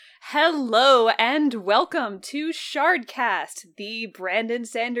Hello and welcome to Shardcast, the Brandon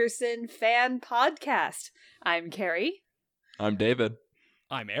Sanderson fan podcast. I'm Carrie. I'm David.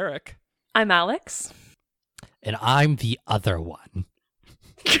 I'm Eric. I'm Alex. And I'm the other one.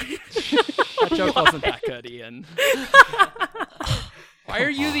 That joke wasn't that good, Ian. Why are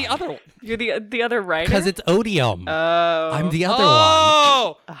you the other one? You're the other writer? Because it's Odium. Oh. I'm the other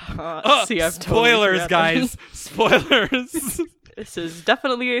Oh! See, I've spoilers, totally guys. Spoilers. This is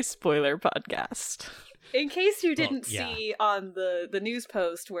definitely a spoiler podcast. In case you didn't yeah. see on the news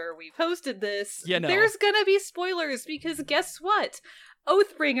post where we posted this, You know. there's gonna be spoilers because guess what?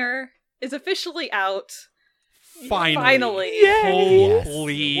 Oathbringer is officially out. Finally. Yay!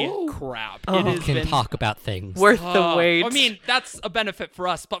 Holy Whoa. crap. Oh. It one. has Can been talk about things. Worth the wait. I mean, that's a benefit for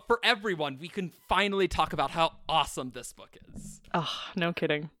us, but for everyone, we can finally talk about how awesome this book is. Oh, no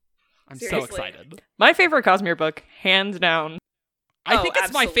kidding. I'm Seriously. so excited. My favorite Cosmere book, hands down. I Oh, think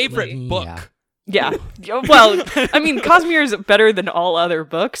it's my absolutely. favorite book. Yeah. Yeah. Well, I mean, Cosmere is better than all other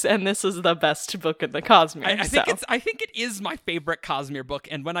books, and this is the best book in the Cosmere. I think it is my favorite Cosmere book,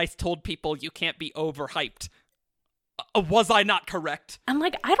 and when I told people you can't be overhyped, was I not correct? I'm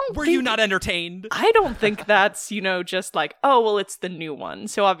like, I don't Were think... you not entertained? I don't think that's, just like, oh, well, it's the new one,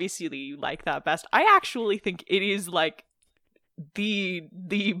 so obviously you like that best. I actually think it is, like,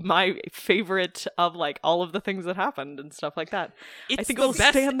 my favorite of, like, all of the things that happened and stuff like that. It's think the it'll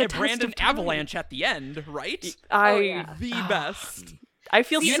best stand the test Brandon of time. Avalanche at the end, right? yeah. The best. I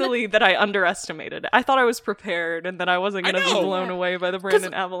feel silly that I underestimated it. I thought I was prepared and that I wasn't I going to be know. blown away by the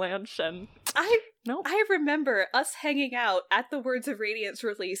Brandon Avalanche, and nope. I remember us hanging out at the Words of Radiance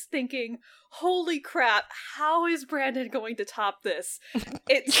release thinking, holy crap, how is Brandon going to top this?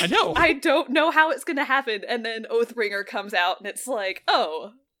 I know. I don't know how it's going to happen. And then Oathbringer comes out and it's like,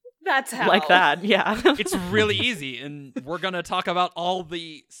 oh, that's how. Like that, yeah. It's really easy, and we're going to talk about all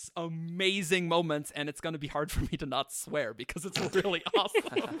the amazing moments, and it's going to be hard for me to not swear because it's really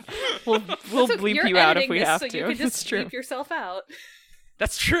awesome. We'll So bleep you're you out if editing we this have so to. you can It's just true. bleep yourself out.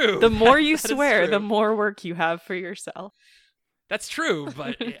 That's true. The more you That is swear, true. the more work you have for yourself. That's true,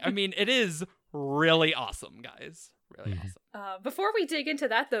 but I mean, it is really awesome, guys. Really awesome. Before we dig into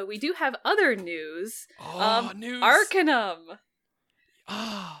that, though, we do have other news. Oh, news. Arcanum.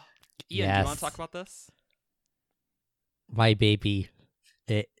 Ah. Ian, do Yes. you want to talk about this? My baby.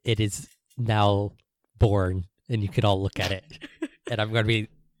 It is now born, and you can all look at it. And I'm going to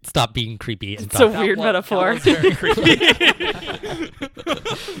stop being creepy. And It's a talk- weird metaphor. That was very creepy.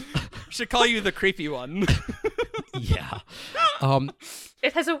 Should call you the creepy one. Yeah.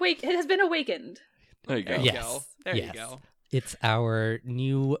 It has been awakened. There you go. There you Yes. go. There Yes. you go. It's our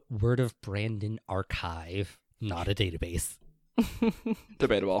new Word of Brandon archive, not a database.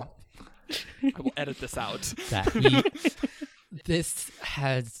 Debatable. I will edit this out. That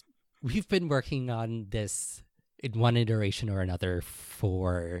we've been working on this in one iteration or another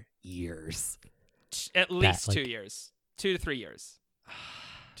for years. At least like- 2 years. 2 to 3 years.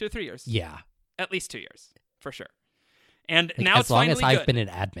 2 to 3 years. Yeah. At least 2 years. For sure. And Like, now as it's long finally as I've good. been an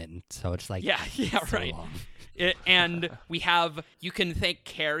admin, so it's like Yeah, so right. long. And you can thank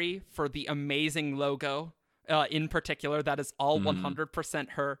Carrie for the amazing logo in particular. That is all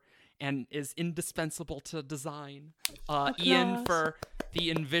 100% her and is indispensable to design. Ian for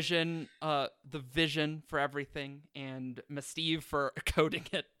the vision for everything, and Steve for coding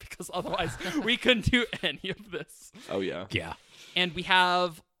it, because otherwise we couldn't do any of this. Oh yeah. Yeah. And we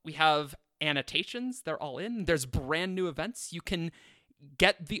have annotations. They're all in. There's brand new events. You can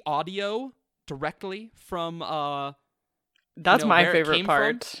get the audio directly from That's my where it favorite came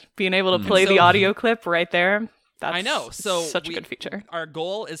part. Being able to play So- the audio clip right there. That's I know. So such a good feature. Our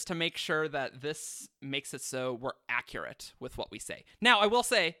goal is to make sure that this makes it so we're accurate with what we say. Now, I will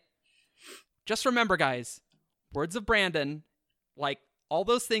say, just remember, guys, Words of Brandon, like all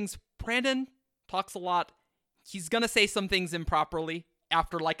those things, Brandon talks a lot. He's going to say some things improperly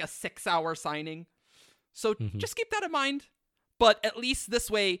after like a 6-hour signing. So just keep that in mind. But at least this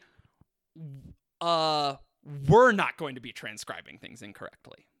way, we're not going to be transcribing things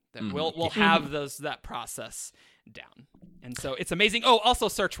incorrectly. That we'll have that process down. And so it's amazing. Oh, also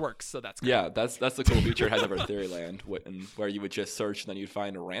search works, so that's good. Yeah, that's the cool feature it has over Theoryland, where you would just search and then you'd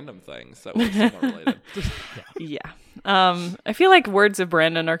find random things that were somewhat related. Yeah. I feel like Words of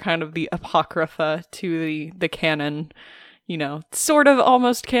Brandon are kind of the apocrypha to the canon. Sort of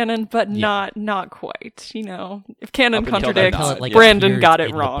almost canon, but not quite. If canon Up until contradicts, they're not, Like, Brandon appears got it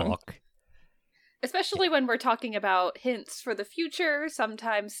in the wrong. book. Especially when we're talking about hints for the future,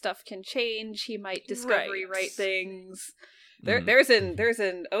 sometimes stuff can change. He might discovery write things. There's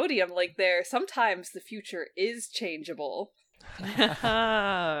an Odium link there. Sometimes the future is changeable.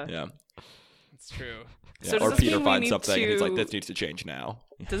 Yeah. It's true. So Yeah, does or this Peter mean we finds need something and he's like, to- this needs to change now.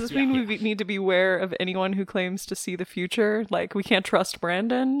 Does this Yeah. mean we need to beware of anyone who claims to see the future? Like, we can't trust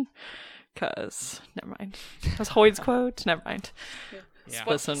Brandon? Because, never mind. That was Hoyd's quote? Never mind. Yeah.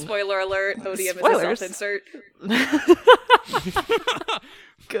 Listen. Spoiler alert, Odium Spoilers. is a self-insert.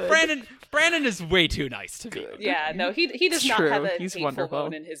 Good. Brandon is way too nice to me. Yeah, no, he does It's not true. have a He's hateful wonderful.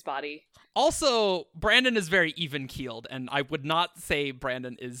 bone in his body. Also, Brandon is very even keeled, and I would not say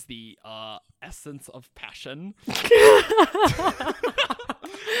Brandon is the essence of passion.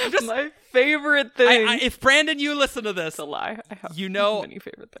 My favorite thing. If Brandon, you listen to this, It's a lie. I have you know- many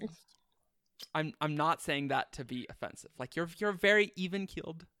favorite things. I'm not saying that to be offensive. Like you're a very even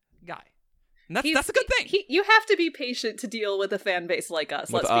keeled guy, and that's He's- a good thing. You have to be patient to deal with a fan base like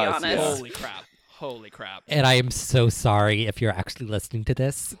us, With let's be us, honest. yeah. Holy crap! And I am so sorry if you're actually listening to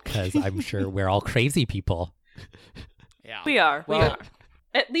this, because I'm sure we're all crazy people. Yeah, We are. We Well, are.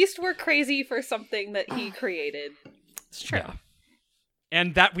 At least we're crazy for something that he created. It's true. Yeah.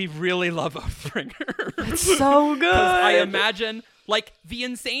 and that we really love Oathbringer. So good. Because I imagine, like, the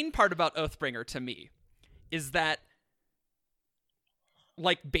insane part about Oathbringer to me is that,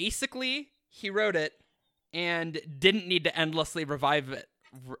 like, basically he wrote it and didn't need to endlessly revise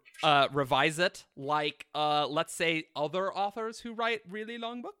it, like, let's say other authors who write really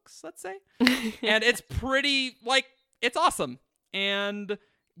long books, let's say. And it's pretty, like, it's awesome. And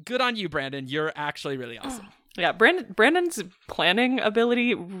good on you, Brandon. You're actually really awesome. Yeah, Brandon's planning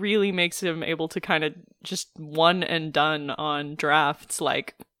ability really makes him able to kind of just one and done on drafts.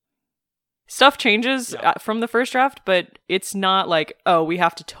 Like, stuff changes from the first draft, but it's not like, oh, we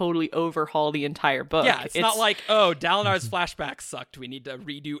have to totally overhaul the entire book. Yeah, it's not like, oh, Dalinar's flashback sucked. We need to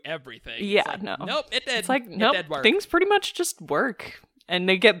redo everything. It's Yeah, like, no. Nope, it did. It's like, It nope, did work. things pretty much just work. And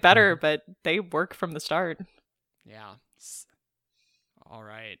they get better, but they work from the start. Yeah. All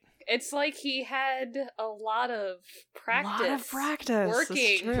right. It's like he had a lot of practice, practice, that's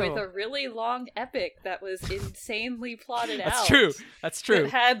working true. with a really long epic that was insanely plotted out. That's true. That's true.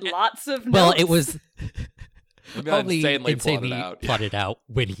 It had lots of notes. Well, it was Maybe not only insanely insanely plotted out. plotted out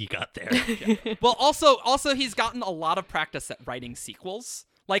when he got there. Well, also he's gotten a lot of practice at writing sequels.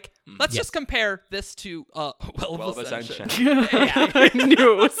 Like, let's Yes. just compare this to Well of Ascension. I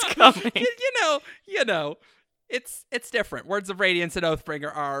knew it was coming. you know, it's different. Words of Radiance and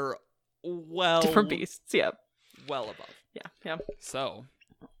Oathbringer are Different beasts, yeah. well above. Yeah. So,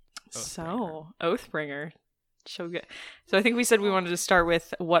 So, Oathbringer. So good. So I think we said we wanted to start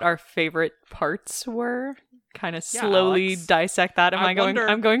with what our favorite parts were. Kind of Yeah, slowly Alex. dissect that. I wonder-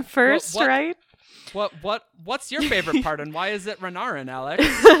 I'm going first, what- right? what's your favorite part, and why is it Renarin, Alex?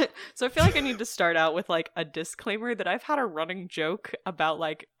 So I feel like I need to start out with like a disclaimer that I've had a running joke about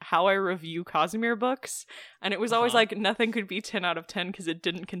like how I review Casimir books, and it was always like nothing could be 10 out of 10 because it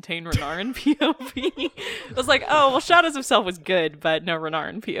didn't contain Renarin POV. I was like, oh well, Shadows of Self was good, but no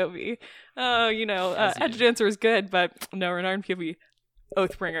Renarin POV. Oh, Adjudancer was good, but no Renarin POV.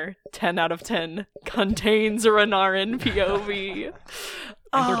 Oathbringer, 10 out of 10, contains Renarin POV.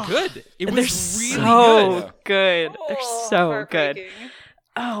 And they're good. It And was they're really so good. good. They're Oh, so good. heartbreaking.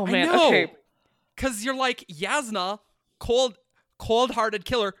 Oh I man, know. okay. Because you're like, Yasna, cold-hearted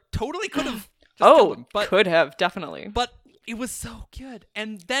killer, totally could have just killed him. But could have, definitely. But it was so good.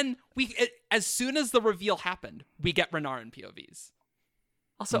 And then as soon as the reveal happened, we get Renarin POVs.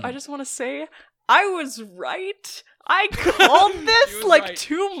 Also, I just want to say, I was right. I called this was like right.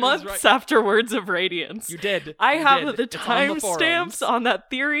 2 She was months right. after Words of Radiance. You did. I You have did. the It's on the timestamps forums. on that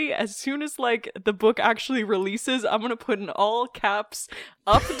theory. As soon as like the book actually releases, I'm gonna put in all caps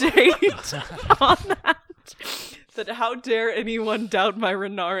update on that. That how dare anyone doubt my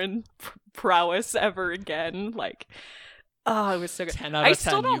Renarin prowess ever again? Like, oh, it was so good. 10 out I of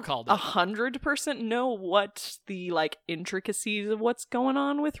still 10, you don't called it. 100% know what the like intricacies of what's going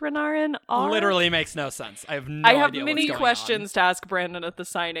on with Renarin are. Literally makes no sense. I have no I have idea many what's going questions to ask Brandon at the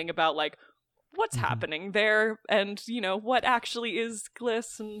signing about like what's happening there and what actually is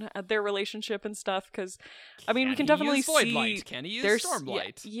Gliss and their relationship and stuff because I mean we can Can he definitely use Void see Light? Can he use there's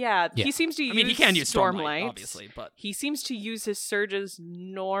Stormlight? Yeah, Yeah. he seems to use I mean, he can use Stormlight, Stormlight, obviously, but he seems to use his surges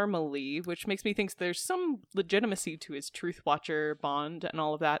normally, which makes me think there's some legitimacy to his Truth Watcher bond and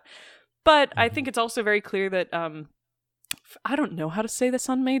all of that. But I think it's also very clear that I don't know how to say this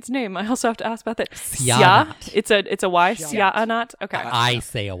Unmaid's name. I also have to ask about that. Syanat. It's a Y. Syanat. Syanat. Okay. I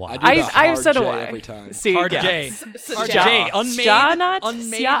say a I while. do the I've hard said a J Y. every time. See, Hard yeah. J. Hard Ja- J. Unmade. Syanat?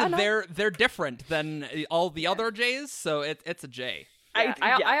 Unmade. Syanat? They're different than all the other J's, so it's a J. Yeah,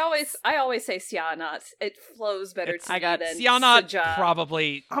 yes. I always say Syanat. It flows better to I me got than Syanat Saja.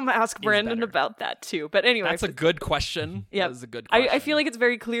 probably. I'm gonna ask Brandon better. about that too. But anyway, That's a good question. Yeah. That is a good question. I feel like it's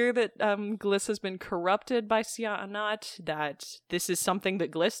very clear that Gliss has been corrupted by Syanat, that this is something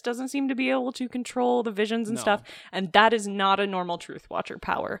that Gliss doesn't seem to be able to control, the visions and No. stuff, and that is not a normal Truth Watcher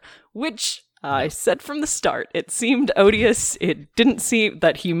power, which I said from the start. It seemed odious. It didn't seem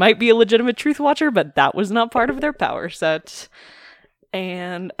that he might be a legitimate Truth Watcher, but that was not part of their power set.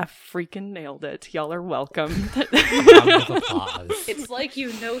 And I freaking nailed it. Y'all are welcome. Round of applause. It's like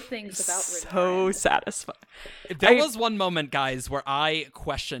you know things about so Renarin. satisfying. There I- was one moment, guys, where I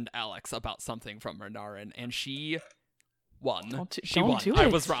questioned Alex about something from Renarin, and she won. Don't won. do I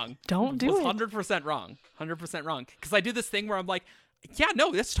it. was wrong. Don't do was it. 100% wrong. 100% wrong. Because I do this thing where I'm like, yeah,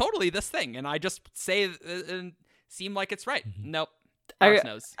 no, it's totally this thing, and I just say and seem like it's right. Nope. Alex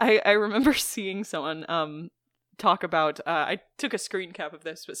knows. I remember seeing someone talk about I took a screen cap of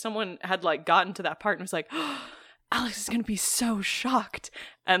this, but someone had like gotten to that part and was like, Alex is gonna be so shocked.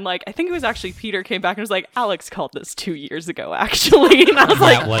 And like I think it was actually Peter came back and was like, Alex called this 2 years ago, actually. And I was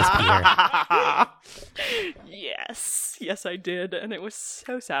like, That was Peter. yes, I did, and it was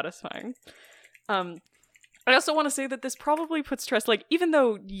so satisfying. I also want to say that this probably puts stress, like, even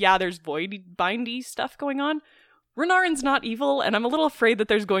though, yeah, there's void bindy stuff going on, Renarin's not evil, and I'm a little afraid that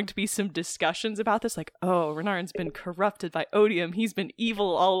there's going to be some discussions about this, like, oh, Renarin's been corrupted by odium, he's been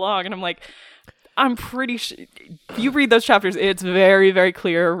evil all along, and I'm like, I'm pretty sure, if you read those chapters, it's very, very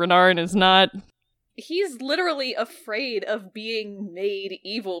clear Renarin is not... He's literally afraid of being made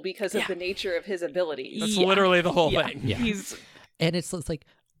evil because of the nature of his abilities. That's Yeah. literally the whole Yeah. thing. Yeah. He's... And it's like,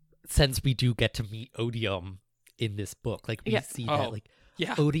 since we do get to meet Odium in this book, like we Yeah. see Oh, that like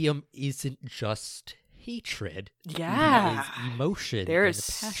Yeah. Odium isn't just hatred. Yeah. It is emotion. There and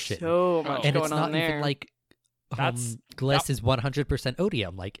is passion. so much and going it's not on there. even like That's- Gliss is 100%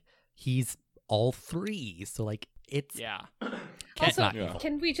 Odium. Like he's all three. So like it's Yeah. Also, not Yeah. evil.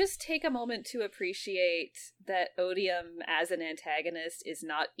 can we just take a moment to appreciate that Odium as an antagonist is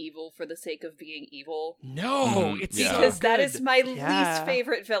not evil for the sake of being evil? No, Mhm. it's Yeah. so Because that good. is my Yeah. least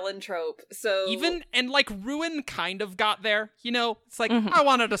favorite villain trope. So Even and like Ruin kind of got there, you know. It's like Mhm. I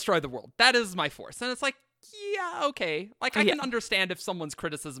want to destroy the world. That is my force, and it's like, yeah, okay. Like I Yeah. can understand if someone's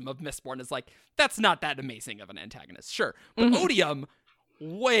criticism of Mistborn is like that's not that amazing of an antagonist, sure. But Mhm. Odium,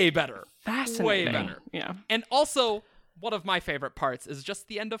 way better. Fascinating. Way better. Yeah. And also, one of my favorite parts is just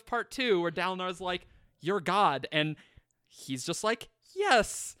the end of part 2, where Dalinar's like, "You're God," and he's just like,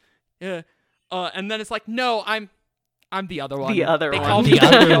 "Yes." And then it's like, "No, I'm the other one." The other They one. call me the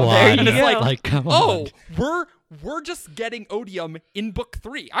other There one. you And it's go. like, come oh, on. we're just getting Odium in book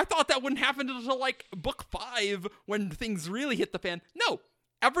 3. I thought that wouldn't happen until like book 5 when things really hit the fan. No,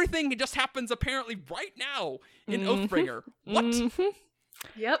 everything just happens apparently right now in Mhm. Oathbringer. What? Mhm.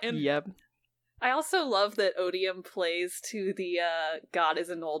 Yep. And Yep. I also love that Odium plays to the God is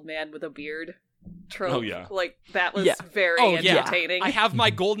an old man with a beard trope. Oh, yeah. Like, that was Yeah. very Oh, yeah. entertaining. I have my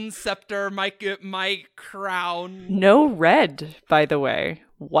golden scepter, my crown. No red, by the way.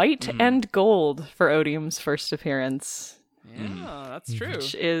 White Hmm. and gold for Odium's first appearance, Yeah, that's true.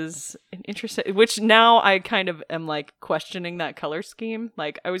 which is an interesting. Which now I kind of am like questioning that color scheme.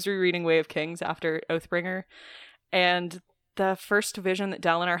 Like I was rereading Way of Kings after Oathbringer, and the first vision that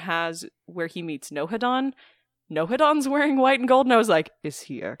Dalinar has where he meets Nohadon. Nohadon's wearing white and gold, and I was like, is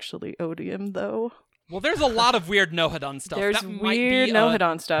he actually Odium though? Well, there's a lot of weird Nohadon stuff. There's that might weird be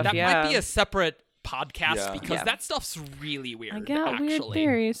Nohadon stuff. That yeah, might be a separate podcast Yeah. because Yeah. that stuff's really weird. I got actually. weird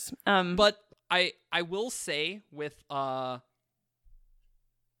theories. But I will say with what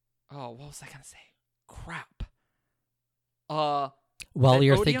was I gonna say? Crap. While that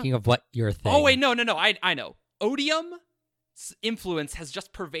you're Odium- thinking of what you're thinking. Oh wait, no. I know. Odium's influence has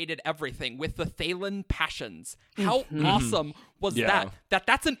just pervaded everything with the Thalen passions. How Mhm. awesome was Yeah. that?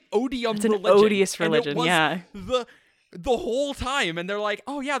 That's an Odium It's an religion. odious and it religion, was yeah. The whole time, and they're like,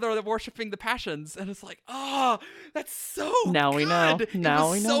 oh yeah, they're worshiping the passions, and it's like, oh, that's so Now we know. good. Now it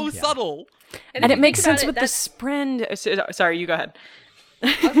was we know. so Yeah. subtle. And if it you makes think about sense with the that's- Sprend. Sorry, you go ahead. I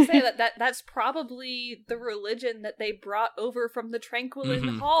was gonna say that's probably the religion that they brought over from the Tranquilin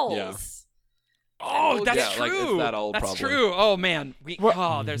Mhm. Halls. Yeah. Oh, that's Yeah, true. like, it's that old that's probably. true. Oh man,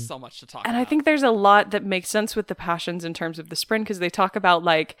 Well- there's so much to talk And about. I think there's a lot that makes sense with the passions in terms of the Sprend because they talk about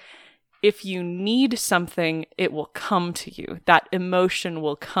like if you need something, it will come to you. That emotion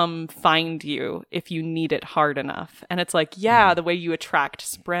will come find you if you need it hard enough. And it's like, yeah, the way you attract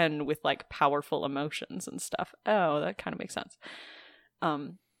Spren with like powerful emotions and stuff. Oh, that kind of makes sense.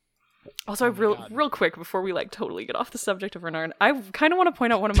 Also, Oh my God. real quick before we like totally get off the subject of Renarin, I kind of want to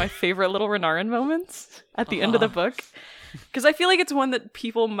point out one of my favorite little Renarin moments at the end of the book, because I feel like it's one that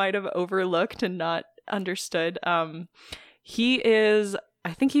people might have overlooked and not understood. He is,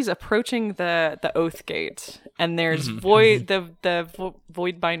 I think he's approaching the Oath Gate, and there's Void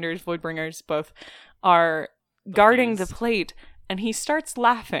Voidbringers both are guarding the things. plate, and he starts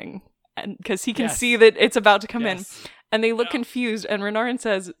laughing, and because he can Yes. see that it's about to come in. Yes. And they look confused, and Renarin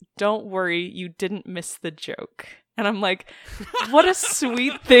says, "Don't worry, you didn't miss the joke." And I'm like, what a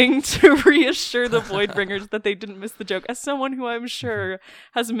sweet thing to reassure the Voidbringers that they didn't miss the joke. As someone who I'm sure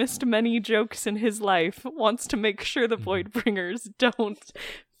has missed many jokes in his life, wants to make sure the Voidbringers don't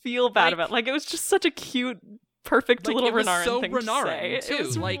feel bad Like- about it. Like, it was just such a cute, perfect Like, little it was Renarin so thing Renarin, to say. too. It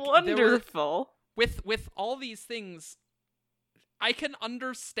was Like, there were- wonderful. With all these things, I can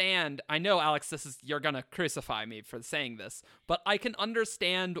understand. I know, Alex, you're gonna crucify me for saying this, but I can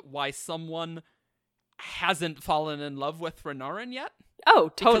understand why someone hasn't fallen in love with Renarin yet, Oh,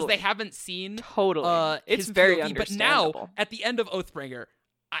 because totally. they haven't seen Totally. It's his very POV. But now, understandable. at the end of Oathbringer,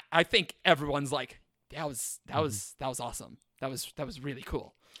 I think everyone's like, that was awesome. That was really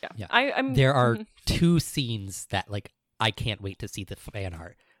cool. Yeah. I'm There are two scenes that like I can't wait to see the fan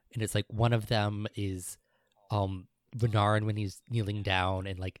art, and it's like one of them is Renarin when he's kneeling down,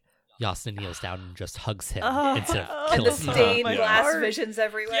 and like Jasnah kneels down and just hugs him instead of And the killing him. stained Yeah. glass visions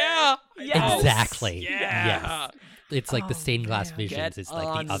everywhere. Yeah. Yes. Exactly. Yeah. Yes. It's like the Oh, stained glass man. visions Get is like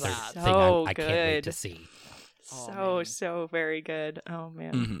on the other that. thing So I can't wait to good. see. Oh, So man. very good. Oh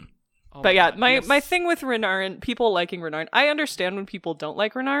man. Mhm. Oh But yeah, God, my yes. thing with Renarin, people liking Renarin, I understand when people don't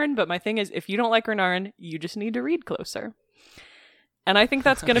like Renarin, but my thing is, if you don't like Renarin, you just need to read closer. And I think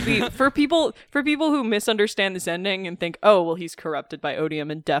that's going to be for people who misunderstand this ending and think, oh, well, he's corrupted by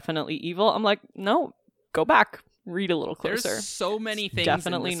odium and definitely evil. I'm like, no, go back, read a little closer. There's so many things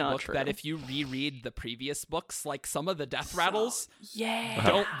definitely in this not book true. that if you reread the previous books, like some of the death rattles Yeah.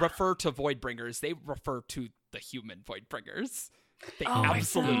 don't refer to Voidbringers, they refer to the human Voidbringers. They Oh my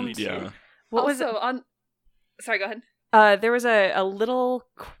absolutely God. do. Yeah. What was it? Also, on. Sorry, go ahead. There was a little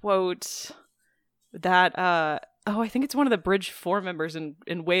quote that I think it's one of the Bridge 4 members in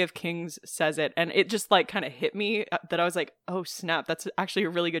Way of Kings says it, and it just like kind of hit me that I was like, oh snap, that's actually a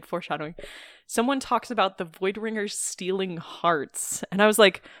really good foreshadowing. Someone talks about the Voidringers stealing hearts, and I was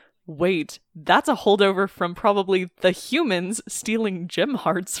like, wait, that's a holdover from probably the humans stealing gem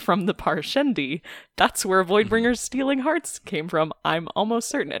hearts from the Parshendi. That's where Voidbringers stealing hearts came from, I'm almost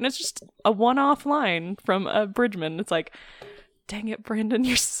certain. And it's just a one-off line from a Bridgeman. It's like, dang it, Brandon,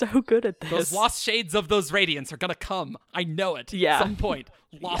 you're so good at this. Those lost shades of those radiants are gonna come. I know it. Yeah. At some point.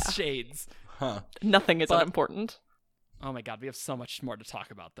 Lost shades. Huh. Nothing is But- unimportant. Oh my God, we have so much more to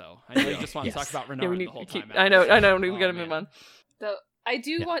talk about, though. I know you just want to Yes. talk about Renarin Yeah, we the need whole to keep. time. I know. Alex. We Oh, gotta man. move on. So I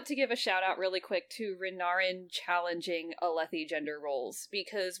do Yeah. want to give a shout out really quick to Renarin challenging Alethi gender roles,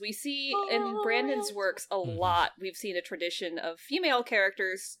 because we see in Brandon's works a lot. We've seen a tradition of female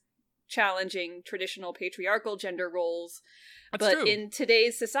characters challenging traditional patriarchal gender roles. That's But true. in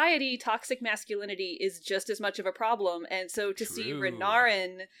today's society, toxic masculinity is just as much of a problem. And so to see True.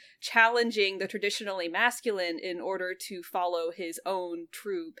 Renarin challenging the traditionally masculine in order to follow his own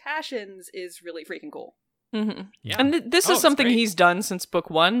true passions is really freaking cool. Mm-hmm. Yeah. And this Oh, is it's something great. he's done since book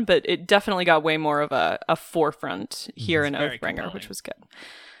 1, but it definitely got way more of a forefront here in very Oathbringer, compelling. which was good.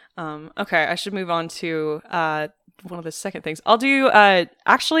 Okay, I should move on to one of the second things. I'll do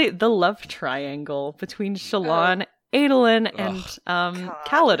actually the love triangle between Shallan, Adolin, and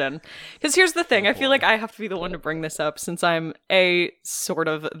Kaladin. Because here's the thing, I feel like I have to be the one to bring this up since I'm sort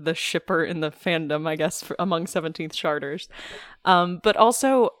of the shipper in the fandom, I guess, among 17th Sharders. But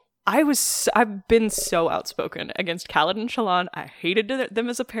also, I've been so outspoken against Kaladin and Shallan. I hated them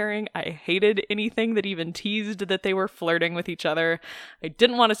as a pairing. I hated anything that even teased that they were flirting with each other. I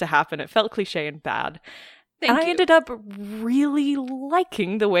didn't want it to happen. It felt cliche and bad. Thank and I you. ended up really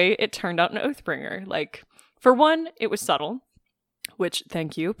liking the way it turned out in Oathbringer. Like, for one, it was subtle, which,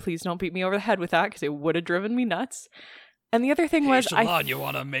 thank you. Please don't beat me over the head with that, because it would have driven me nuts. And the other thing was, you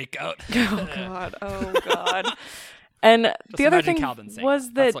want to make out? Oh god. And the other imagine thing Calvin saying was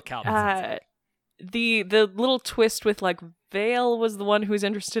it. that That's what Calvin sounds like. the little twist with like Vale was the one who's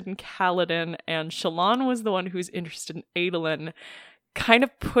interested in Kaladin and Shallan was the one who's interested in Adolin, kind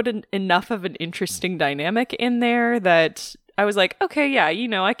of put enough of an interesting dynamic in there that I was like, okay, yeah,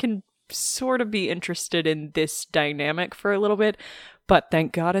 I can sort of be interested in this dynamic for a little bit, but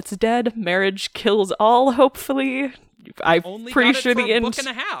thank God it's dead. Marriage kills all, hopefully. I'm Only pretty got it sure for the a end. book and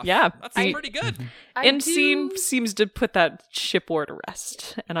a half. Yeah, That's the pretty good. I end do- scene seems to put that ship war to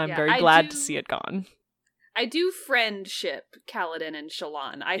rest, and I'm Yeah, very I glad do- to see it gone. I do friendship Kaladin and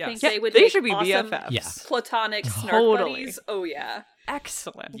Shallan. I think Yes. they would they make should be awesome BFFs. Yeah. platonic snark Totally. buddies. Oh yeah.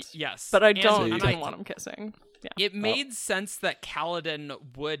 Excellent. Yes. But I And- don't and I want them kissing. Yeah. It made sense that Kaladin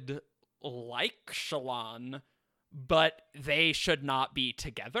would like Shallan, but they should not be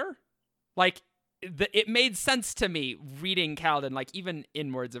together. Like, it made sense to me reading Kaladin, like, even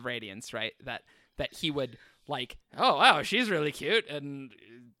in Words of Radiance, right? That he would, like, oh, wow, she's really cute, and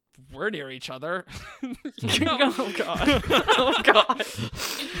we're near each other. You know? Oh god. Oh god.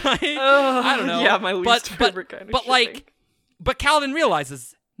 I don't know. Yeah, my least favorite kind of but like, but Kaladin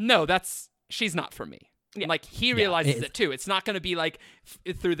realizes, no, she's not for me. Yeah. Like, he realizes it- it too. It's not going to be like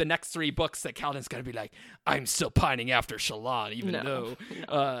through the next 3 books that Kaladin's going to be like, I'm still pining after Shallan, even No.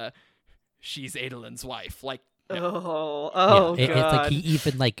 though she's Adolin's wife. Like, no. Oh yeah, god. it's like he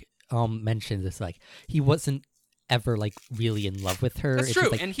even like mentioned this, like he wasn't ever like really in love with her. That's It's true,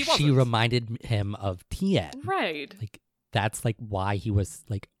 just, like, and he she wasn't. reminded him of Tien. Right. Like that's like why he was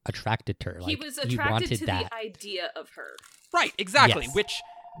like attracted to her. He Like, was he attracted wanted to that. the idea of her. Right, exactly. Yes. Which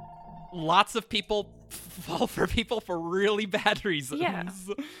lots of people fall for people for really bad reasons. Yeah.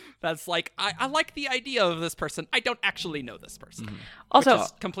 That's like, I like the idea of this person. I don't actually know this person. Also, which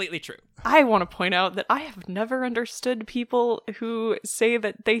is completely true. I want to point out that I have never understood people who say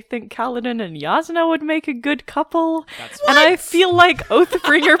that they think Kaladin and Yasna would make a good couple. And I feel like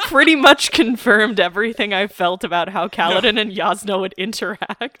Oathbringer pretty much confirmed everything I felt about how Kaladin and Yasna would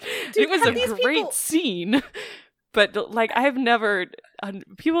interact. Dude, it was have a these great people- scene. But, like, I've never...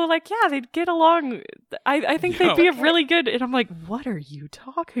 people are like, yeah, they'd get along. I think they'd be a really good... And I'm like, what are you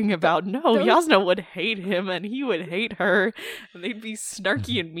talking about? No, Yasna would hate him, and he would hate her. And they'd be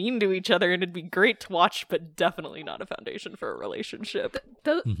snarky and mean to each other, and it'd be great to watch, but definitely not a foundation for a relationship.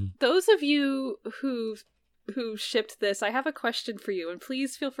 Those of you who shipped this, I have a question for you, and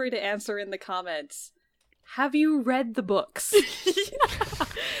please feel free to answer in the comments. Have you read the books?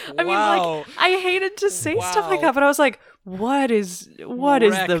 I mean, like, I hated to say stuff like Wow. that, but I was like, what is the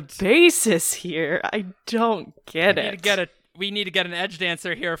Wrecked. basis here? I don't get it. We need to get an edge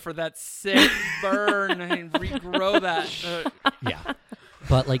dancer here for that sick burn and regrow that. Yeah,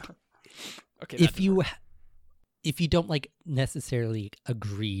 but like Okay, if you don't like necessarily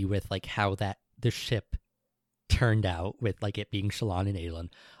agree with like how that the ship turned out with like it being Shallan and Adolin,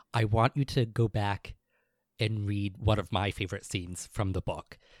 I want you to go back and read one of my favorite scenes from the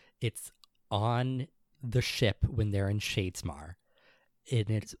book. It's on the ship when they're in Shadesmar, and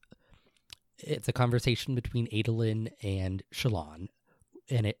it's a conversation between Adolin and Shallan,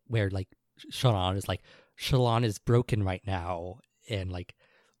 and where like Shallan is like, Shallan is broken right now, and like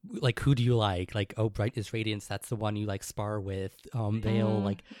who do you like? Like, oh, Brightness Radiance, that's the one you like spar with. Vale,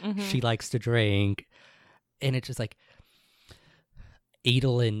 like she likes to drink, and it's just like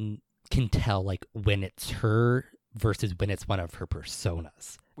Adolin can tell like when it's her versus when it's one of her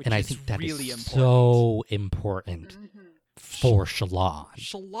personas. Which and I is think that is really so important for Shallan.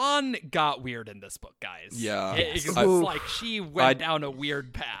 Shallan got weird in this book, guys. Yeah. It's Oof. like she went down a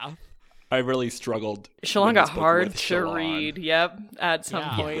weird path. I really struggled. Shallan reading got this book hard with to Shallan. read, yep, at some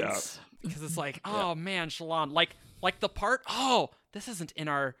Yeah. points. Because it's like, oh man, Shallan. Like the part, this isn't in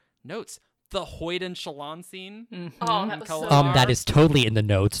our notes. The Hoyd and Shallan scene. Oh, that was so Kaladin. That is totally in the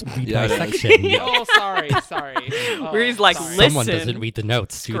notes. Read Yeah, my it is. section. Oh, sorry. Oh, Where he's like, sorry. listen, Someone doesn't read the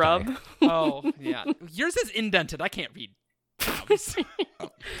notes, do they? Scrub. Oh, yeah. Yours is indented. I can't read tabs.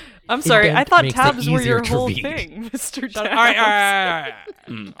 I'm sorry, I Indent thought makes it tabs were your easier to whole read. thing, Mr. All Tabs.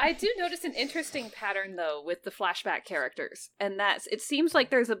 right. I do notice an interesting pattern though with the flashback characters, and that's it seems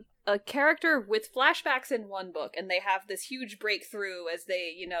like there's a character with flashbacks in one book, and they have this huge breakthrough as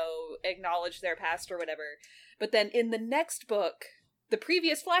they, acknowledge their past or whatever. But then in the next book, the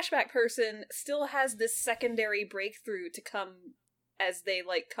previous flashback person still has this secondary breakthrough to come as they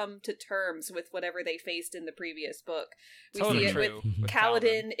come to terms with whatever they faced in the previous book. We Totally see it true. with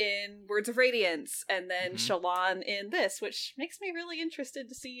Kaladin in Words of Radiance, and then Shallan in this, which makes me really interested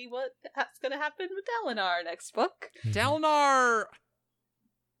to see what's going to happen with Dalinar next book. Dalinar.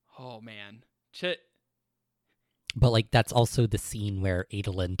 Oh man. But like that's also the scene where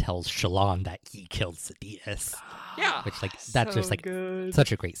Adolin tells Shallan that he killed Sidious. Yeah. Which like that's just like good.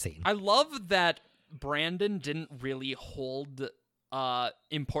 such a great scene. I love that Brandon didn't really hold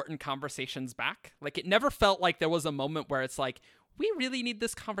important conversations back. Like, it never felt like there was a moment where it's like, we really need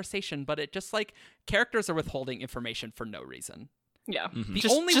this conversation, but it just like characters are withholding information for no reason. Yeah, The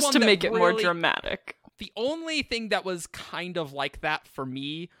just, only just one to that make it more really- dramatic. The only thing that was kind of like that for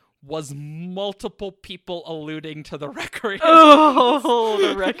me was multiple people alluding to the Requiem. Oh,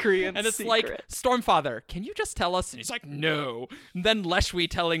 the recreant And it's secret. like, Stormfather, can you just tell us? And he's like, no. And then Leshwi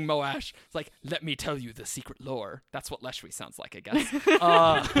telling Moash, it's like, let me tell you the secret lore. That's what Leshwi sounds like, I guess.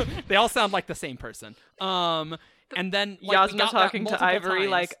 They all sound like the same person. And then like, we Yasna got that talking to multiple Ivory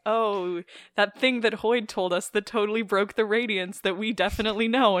times. like, oh, that thing that Hoyd told us that totally broke the radiance that we definitely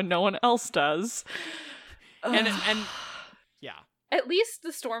know and no one else does. and yeah. At least the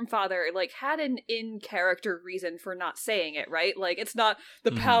Stormfather, like, had an in-character reason for not saying it, right? Like, it's not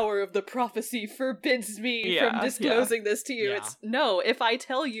the power of the prophecy forbids me from disclosing this to you. Yeah. It's, no, if I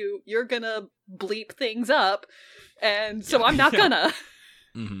tell you, you're gonna bleep things up, and so I'm not gonna.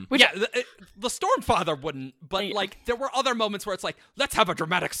 Mm-hmm. Yeah, the Stormfather wouldn't, but like there were other moments where it's like, let's have a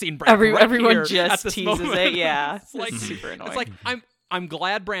dramatic scene break. Everyone here just at this teases moment. it. Yeah, It's like it's super annoying. It's like I'm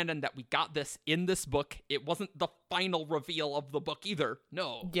glad, Brandon, that we got this in this book. It wasn't the final reveal of the book either.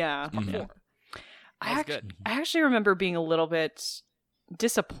 No. yeah. Before. I That was good. actually remember being a little bit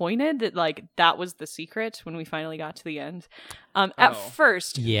disappointed that like that was the secret when we finally got to the end. At Oh.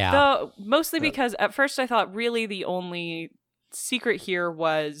 first, Yeah. though, mostly because at first I thought really the only secret here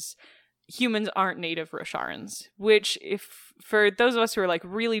was humans aren't native Rosharans, which if for those of us who are like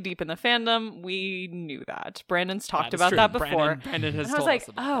really deep in the fandom, we knew that. Brandon's talked That is about true. that before. Brandon has And I was told like, us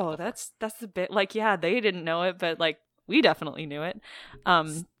about oh, that before. that's a bit like, yeah, they didn't know it, but like we definitely knew it.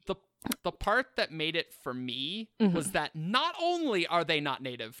 The part that made it for me Mhm. was that not only are they not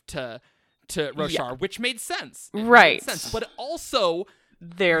native to Roshar, which made sense. It Right. made sense, but also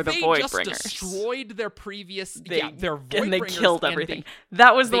They're the they Void just Bringers. destroyed their previous They- their Void and they Bringers, killed and everything. they-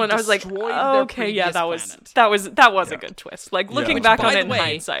 That was the they one I was like, destroyed oh, their okay, yeah, previous that planet. was a Yeah. good twist. Like Yeah. looking Which, back by on the it in way,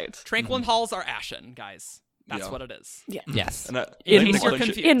 hindsight. Tranquilin Halls are ashen, guys. That's Yeah. what it is. Yeah. Yes. And I In think the more clincher-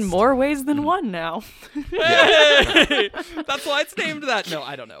 confused. In more ways than one now. Hey! That's why it's named that. No,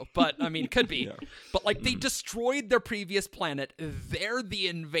 I don't know. But, I mean, could be. Yeah. But, like, they destroyed their previous planet. They're the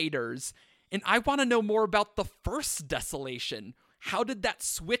invaders. And I want to know more about the first desolation. How did that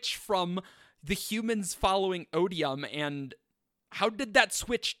switch from the humans following Odium, and how did that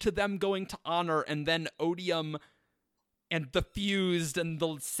switch to them going to Honor, and then Odium and the Fused and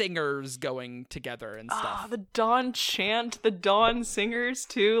the Singers going together and stuff? Ah, the Dawn chant, the Dawn singers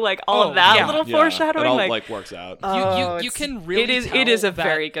too, like all of that yeah. little Yeah, foreshadowing. It all like, like works out. You it's- can really it is tell a that-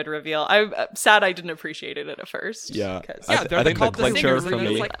 very good reveal. I'm sad I didn't appreciate it at first. Yeah. 'cause- Yeah, I they're think the called the clincher Singers, for and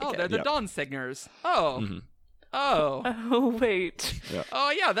it's me- like, oh, they're the Yeah. Dawn Singers. Oh. Mhm. Oh. Oh wait.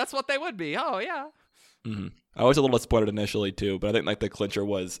 Oh, yeah, that's what they would be. Oh, yeah. Mm-hmm. I was a little disappointed initially too, but I think like the clincher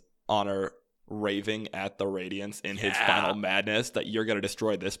was Honor raving at the Radiance in his final madness that you're gonna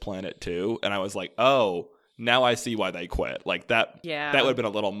destroy this planet too, and I was like, oh, now I see why they quit. Like that. Yeah. That would have been a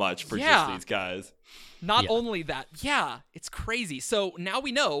little much for Yeah. just these guys. Not Yeah. only that, yeah, it's crazy. So now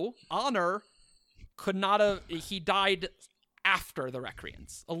we know Honor could not have, he died after the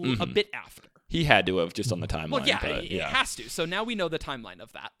Recreants, a bit after. He had to have just on the timeline. Well, yeah, but, it has to. So now we know the timeline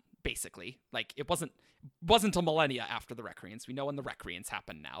of that, basically. Like, it wasn't a millennia after the Recreants. We know when the Recreants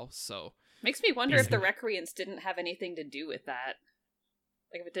happened now, so. Makes me wonder if the Recreants didn't have anything to do with that.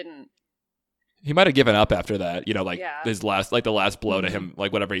 Like, if it didn't. He might have given up after that. You know, like Yeah. his last, like the last blow to him,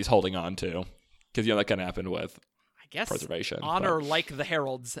 like whatever he's holding on to, because that kind of happened with I guess preservation. Honor, but- like the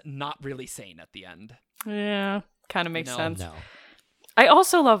Heralds, not really sane at the end. Yeah, kind of makes No. sense. No. I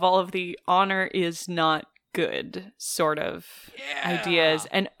also love all of the Honor is not good sort of ideas,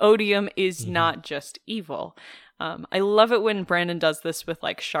 and Odium is not just evil. I love it when Brandon does this with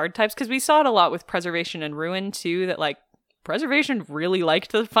like shard types, because we saw it a lot with Preservation and Ruin too, that like Preservation really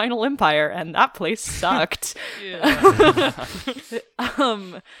liked the Final Empire and that place sucked.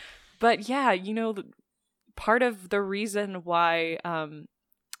 But yeah, you know, part of the reason why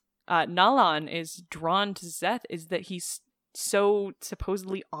Nalan is drawn to Szeth is that he's so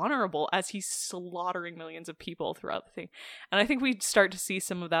supposedly honorable as he's slaughtering millions of people throughout the thing. And I think we start to see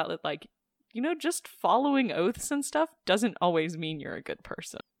some of that with like, you know, just following oaths and stuff doesn't always mean you're a good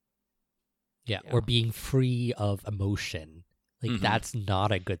person. Yeah, or being free of emotion. Like, that's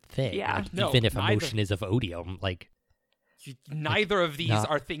not a good thing. Yeah. Like, No, even if neither. emotion is of odium, like, Neither of these not-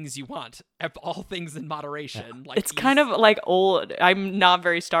 are things you want. All things in moderation. Like It's kind of like old. I'm not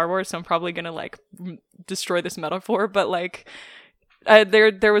very Star Wars, so I'm probably gonna like destroy this metaphor. But like,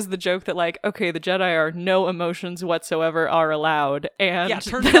 there was the joke that like, okay, the Jedi are no emotions whatsoever are allowed, and yeah.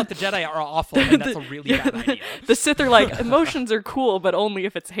 Turns out the Jedi are awful, and that's a really bad idea. The Sith are like, emotions are cool, but only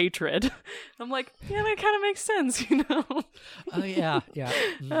if it's hatred. I'm like, yeah, that kind of makes sense, you know? oh yeah, yeah.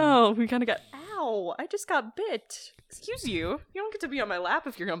 Oh, we kind of got, ow, I just got bit. Excuse you. You don't get to be on my lap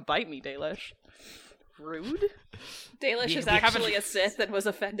if you're gonna bite me, Dalish. Rude. Dalish We is haven't- actually a Sith and was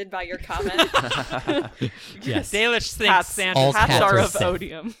offended by your comment. Yes. Dalish thinks Cats, sand all is cats cats are are of Sith.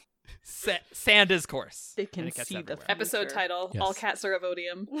 odium. sand is coarse. They can And it gets see the everywhere. Episode future. title: Yes. All cats are of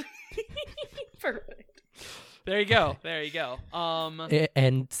odium. Perfect. There you go. There you go.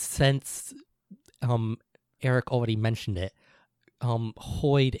 And since Eric already mentioned it,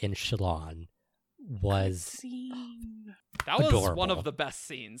 Hoyd and Shalon was Scene. that was one adorable. of the best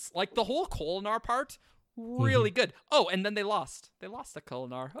scenes. Like the whole Kolinar part, really good. Oh, and then they lost. They lost the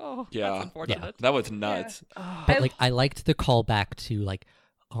Kolinar. Oh, Yeah. that's unfortunate. That was nuts. Oh, But like I liked the callback to like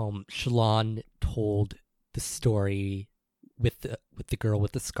Shalon told the story with the girl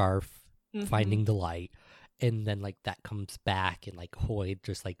with the scarf mhm. finding the light, and then like that comes back and like Hoyd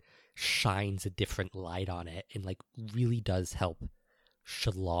just like shines a different light on it and like really does help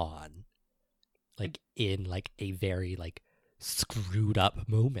Shalon like in like a very like screwed up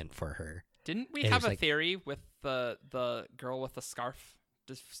moment for her. Didn't we And have it's a like- theory with the girl with the scarf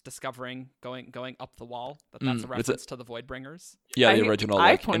discovering going up the wall that's a it's a- reference to the Voidbringers? Yeah, the original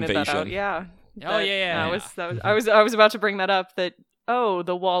I like pointed invasion. that out. Yeah. Oh, yeah. I was about to bring that up. That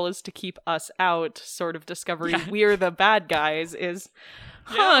the wall is to keep us out. Sort of discovery. Yeah. We're the bad guys. Is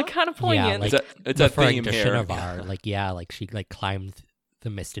Yeah. kind of poignant. like- It's a Referring theme to here. Shinovar, like like she like climbed the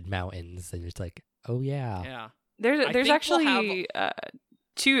misted mountains and it's like, oh yeah. Yeah. There's think we'll actually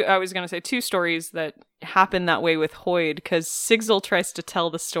two. I was gonna say two stories that happen that way with Hoyd, because Sigzil tries to tell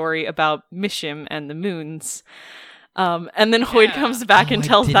the story about Mishim and the moons, and then Hoyd Yeah. comes back Oh, and I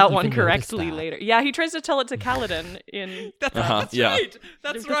tells didn't that even one notice correctly that. later. Yeah, he tries to tell it to Kaladin in That's, That's yeah. right.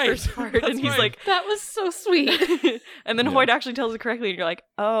 That's the right. first part, That's and he's right. like, That was so sweet. and then Yeah. Hoyd actually tells it correctly, and you're like,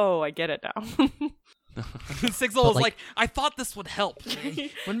 oh, I get it now. Sigzil was like, I thought this would help.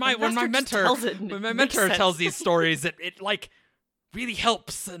 When my Master just mentor tells it and when it my makes mentor sense. tells these stories, it like really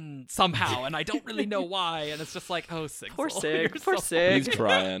helps and somehow, and I don't really know why, and it's just like, oh, Sigzil, Poor Sig, you're poor so- Sig. He's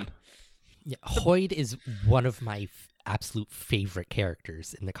crying. Yeah, Hoyd is one of my absolute favorite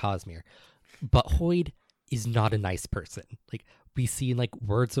characters in the Cosmere, but Hoyd is not a nice person. Like we see in like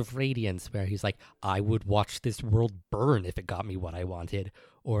Words of Radiance where he's like, I would watch this world burn if it got me what I wanted,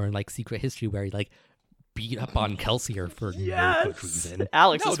 or in like Secret History where he like beat up on Kelsier for no good reason.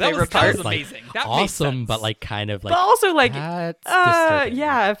 Alex's No, that favorite was, that part. was Like, amazing. That made Awesome, sense. but like kind of like But also, like, that's disturbing.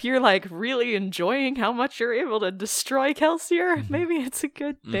 yeah, if you're like really enjoying how much you're able to destroy Kelsier, maybe it's a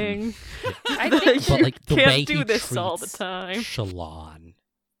good thing. I That think But you like the can't way do he this all the treats time. Shalon,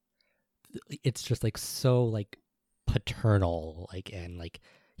 it's just like so like paternal, like, and like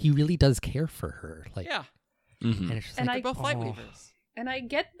he really does care for her, like, yeah, Mhm. and it's just And like, they're both oh. Lightweavers. And I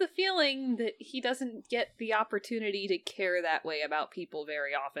get the feeling that he doesn't get the opportunity to care that way about people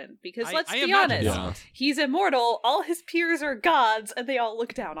very often. Because let's I be imagine honest, Yeah. he's immortal, all his peers are gods, and they all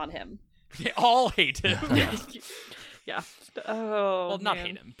look down on him. They all hate him. Yeah. Yeah. Oh, Well, not man.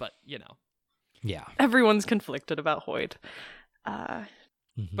 hate him, but you know. Yeah. Everyone's conflicted about Hoyd. Mhm.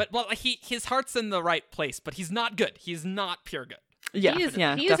 But well, his heart's in the right place, but he's not good. He's not pure good. Yeah, he is,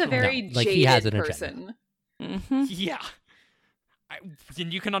 yeah, he is a definitely. very No, like, jaded he has an agenda. person. Mhm. Yeah,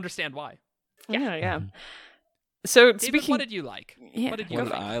 and you can understand why. Yeah, yeah. Mhm. So David, speaking, what did you like? Yeah, What did you What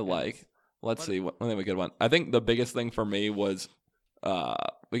did like? I like? Let's What- see. What I think a good one. I think the biggest thing for me was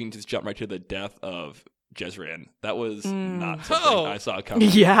we can just jump right to the death of Jezrien. That was not something Oh. I saw coming.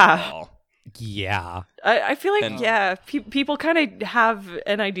 Yeah. At all. Yeah. I feel like And- people kind of have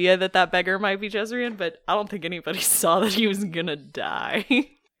an idea that that beggar might be Jezrien, but I don't think anybody saw that he was gonna die.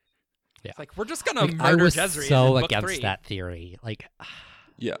 It's like we're just gonna Like, I murder was Jezrien so in book against 3. that theory. Like,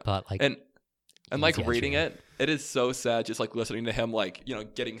 Yeah. but like, And like He's reading Jezrien. it is so sad just like listening to him like, you know,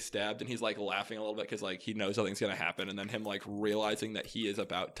 getting stabbed and he's like laughing a little bit because like he knows something's gonna happen, and then him like realizing that he is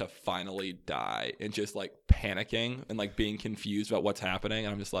about to finally die and just like panicking and like being confused about what's happening.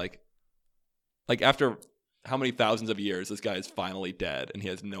 And I'm just like after how many thousands of years this guy is finally dead and he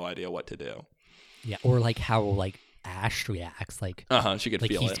has no idea what to do. yeah, or like how like Ash reacts, like She could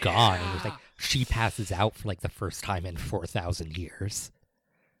like feel he's it. gone, and it's like she passes out for like the first time in 4,000 years.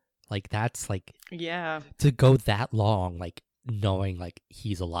 Like that's like Yeah. to go that long, like knowing like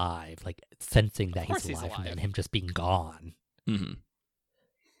he's alive, like sensing that course he's he's alive, and then alive. him just being gone. Mm-hmm.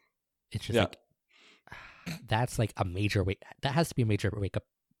 It's just Yeah. like that's like a major wake. That has to be a major wake up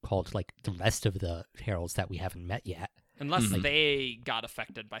call to like the rest of the heralds that we haven't met yet. Unless Mhm. they got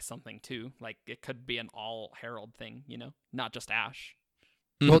affected by something too. Like it could be an all Herald thing, you know, not just Ash.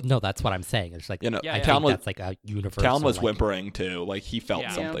 Mhm. Well, no, that's what I'm saying. It's like You know, Yeah, I yeah. think Talon was that's like a universal. Talon was like, whimpering too. Like he felt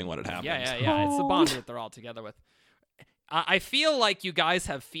Yeah. something when it happened. Yeah. It's the bond that they're all together with. I feel like you guys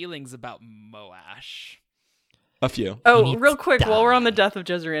have feelings about Moash. A few. Oh, needs real quick, to while we're on the die. death of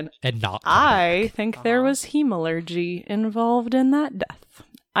Jezrien, And not. I think there was hemalurgy involved in that death.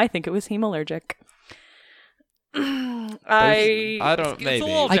 I think it was hemalurgic. I don't. It's a Maybe.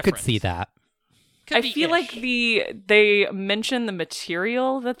 little I could different. see that. Could I be feel like ish. they mention the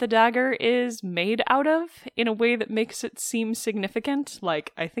material that the dagger is made out of in a way that makes it seem significant.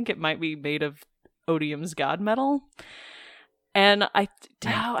 Like, I think it might be made of Odium's god metal. And I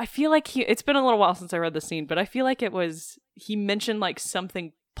feel like it's been a little while since I read the scene, but I feel like he mentioned like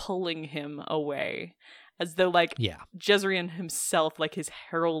something pulling him away. As though like Yeah. Jezrien himself, like his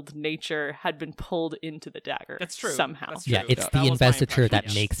herald nature, had been pulled into the dagger. That's true. Somehow. That's true. Yeah, it's That the was my investiture impression,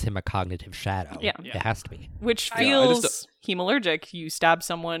 that yeah. makes him a cognitive shadow. Yeah. Yeah. It has to be. Which Yeah, I feels just hemalurgic. You stab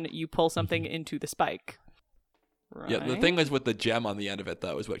someone, you pull something into the spike. Right? Yeah, the thing is with the gem on the end of it,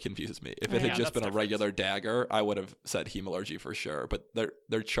 though, is what confuses me. If it Yeah, had just that's been a different. regular dagger, I would have said hemalurgy for sure. But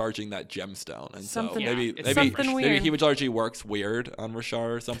they're charging that gemstone, and Something- so maybe Yeah, it's maybe something maybe weird. hemalurgy works weird on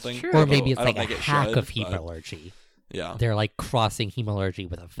Rashar or something. True. Or Although maybe it's I don't like a think it hack should, of but- hemalurgy. Yeah, They're like crossing hemalurgy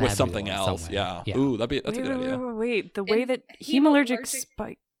with a with fabulous something else. somewhere. Yeah. Ooh, that's a wait, good idea. wait. The way In that hemalurgic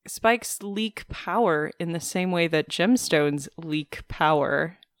hemalurgic- spikes leak power in the same way that gemstones leak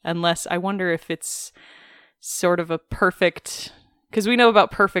power. Unless I wonder if it's sort of a perfect... Because we know about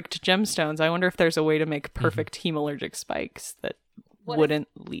perfect gemstones. I wonder if there's a way to make perfect hemalurgic spikes that What if- wouldn't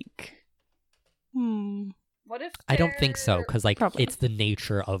leak. What if I don't think so, they're- because like Probably it's the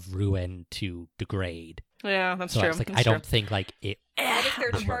nature of ruin to degrade. Yeah, that's So true. it's like That's I true. don't think like it. What if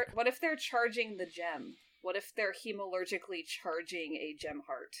they're would work. what if they're charging the gem? What if they're hemalurgically charging a gem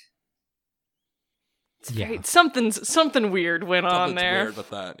heart? Yeah. Right. Something weird went on Something's there. weird with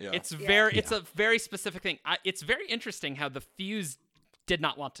that. Yeah, It's Yeah. very, it's a very specific thing. It's very interesting how the Fuse did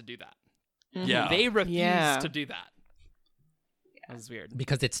not want to do that. yeah. They refused Yeah. to do that. That was weird.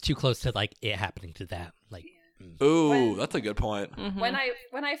 Because it's too close to like it happening to them. Like Ooh, When- that's a good point. Mhm.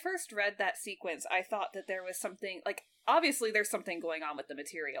 When I first read that sequence, I thought that there was something like obviously there's something going on with the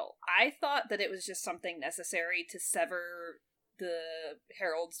material. I thought that it was just something necessary to sever the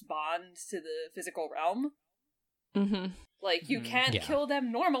Herald's bond to the physical realm. Mhm. Like you Mhm. can't Yeah. kill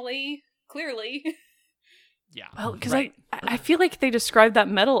them normally, clearly. Yeah. Well, because Right. I feel like they described that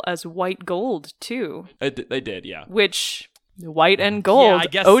metal as white gold too, They did, yeah. which white and gold, I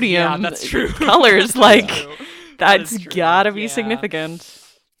guess- odium, yeah, that's true. colors like True. that's is true, gotta be yeah. significant.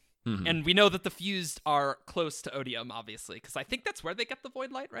 Mhm. And we know that the Fused are close to Odium, obviously, because I think that's where they get the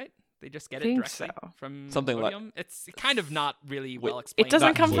Void Light, right? They just get it Think directly so. from Something like- Odium. It's kind of not really Wait, well explained. It doesn't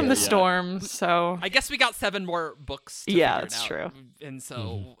Not come from the clear, yeah. storm, so I guess we got 7 more books. To Yeah, figure it that's out, true. And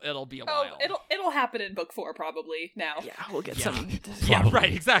so it'll be a Oh, while. it'll happen in book 4 probably now. yeah, we'll get Yeah. some. Yeah, Probably.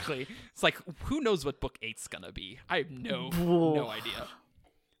 right, exactly. It's like, who knows what book 8's gonna be? I have no Whoa. idea.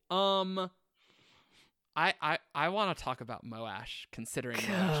 I want to talk about Moash, considering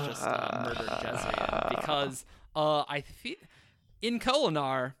Moash just murdered Jezrien, because I feel in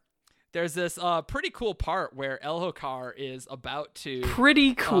Kolinar there's this pretty cool part where Elhokar is about to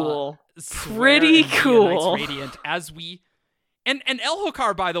Pretty cool. swear Pretty in Via cool. Knights Radiant as we and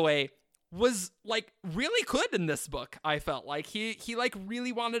Elhokar, by the way, was like really good in this book. I felt like he like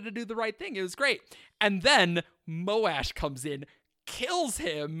really wanted to do the right thing. It was great. And then Moash comes in, kills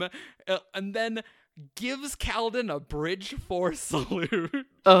him, and then gives Kaladin a bridge 4 salute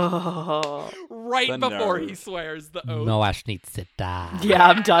Oh, right The before he nerve. swears the oath. Moash needs to die. yeah,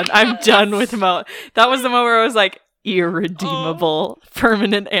 I'm done. I'm done with Mo. That was the moment where I was like, irredeemable,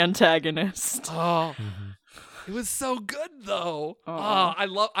 permanent antagonist. Oh, Mhm. it was so good though. Aw.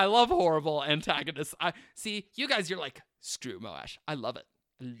 Oh, I love horrible antagonists. I see you guys. You're like screw Moash. I love it.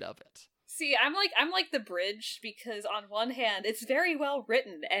 I love it. See, I'm like the bridge because on one hand, it's very well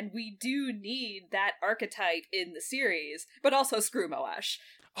written and we do need that archetype in the series, but also screw Moash.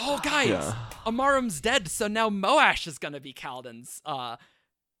 Oh, guys, Yeah. Amarum's dead, so now Moash is gonna be Kaladin's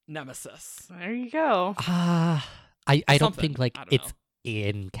nemesis. There you go. I don't Something. think like I don't it's know.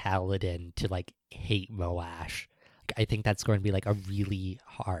 in Kaladin to like hate Moash. I think that's going to be like a really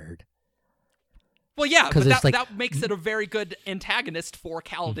hard. Well, yeah, 'Cause but it's like- that makes it a very good antagonist for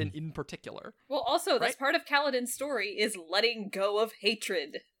Kaladin in particular. Well, also, that's Right? part of Kaladin's story is letting go of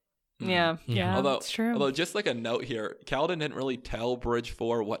hatred. Yeah, yeah, Although, that's true. although, just like a note here, Kaladin didn't really tell Bridge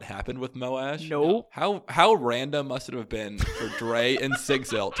 4 what happened with Moash. Nope. How random must it have been for Dre and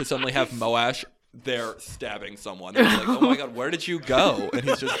Sigzil to suddenly have Moash there stabbing someone? They're like, oh my god, where did you go? And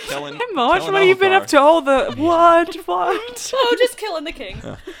he's just killing. Hey, Mosh, killing what have you been Elhokar. up to all the what? Oh, just killing the king.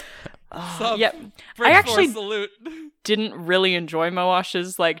 So, Yep. Bridge I actually- Force salute. didn't really enjoy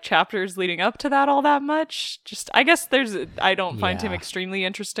Moash's like chapters leading up to that all that much. Just I guess I don't find him Yeah. extremely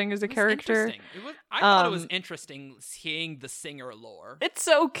interesting as a It was character. interesting. I thought it was interesting seeing the singer lore. It's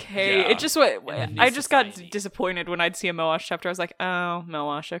okay. Yeah. It just In the new I just got society. disappointed when I'd see a Moash chapter. I was like, oh,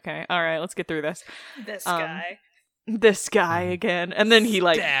 Moash, okay. All right, let's get through this. This Um, guy. This guy again. And then he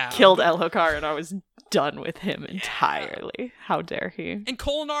like Stab. killed Elhokar and I was done with him entirely. How dare he? And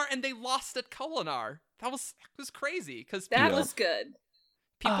Kholinar, and they lost at Kholinar. That was crazy because That people, was good.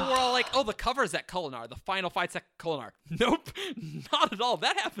 people were all like, "Oh, the cover's at Kholinar. The final fight's at Kholinar." Nope, not at all.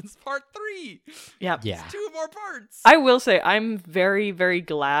 That happens part 3. Yep. Yeah. 2 more parts. I will say I'm very, very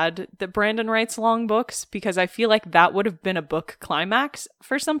glad that Brandon writes long books because I feel like that would have been a book climax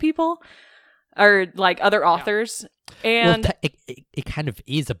for some people or like other authors. And well, it kind of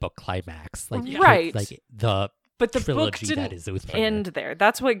is a book climax, like Right. like the but the book trilogy didn't that is Oathbringer. end there.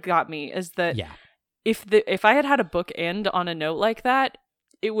 That's what got me is that Yeah, if I had a book end on a note like that,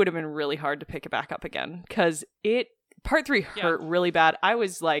 it would have been really hard to pick it back up again because part 3 hurt really bad. I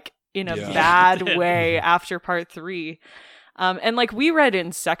was like in a Yeah. bad It did. way after part 3. And like we read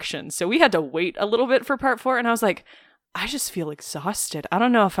in sections, so we had to wait a little bit for part 4 and I was like, I just feel exhausted. I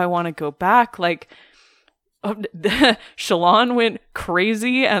don't know if I want to go back. Like Shallan went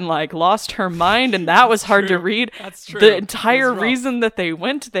crazy and like lost her mind and that was hard to read. That's true. The It entire was rough. reason that they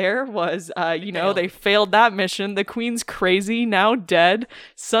went there was failed. they failed that mission. The queen's crazy, now dead.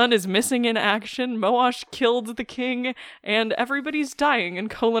 Sun is missing in action. Moash killed the king and everybody's dying and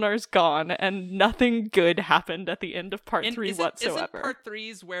Kholinar's gone and nothing good happened at the end of part And 3 isn't whatsoever. part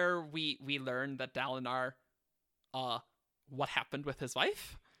 3's where we learned that Dalinar, what happened with his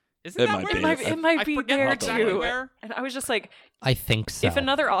wife? Isn't It that might where be. It might I be forget there exactly too. where. And I was just like, I think so. if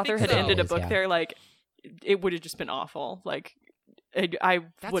another author had so. ended a It is, book yeah. there, like it would have just been awful. Like I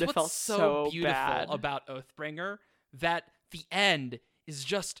That's would have what's felt so beautiful bad. about Oathbringer, that the end is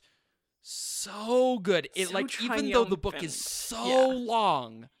just so good. It So like even though the book triumphant. is so Yeah.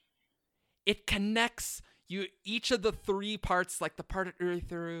 long, it connects you each of the 3 parts, like the part at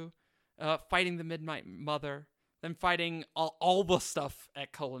Urthuru, fighting the Midnight Mother, then fighting all the stuff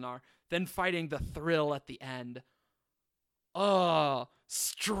at Kholinar, then fighting the thrill at the end. Oh,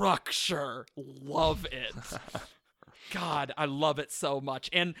 structure. Love it. God, I love it so much.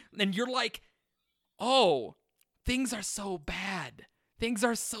 And you're like, oh, things are so bad. Things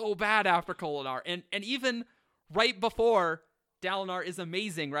are so bad after Kholinar. And even right before, Dalinar is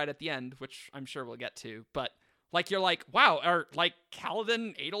amazing right at the end, which I'm sure we'll get to. But like you're like, wow, are like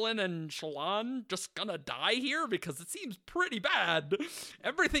Kaladin, Adolin, and Shallan just gonna die here? Because it seems pretty bad.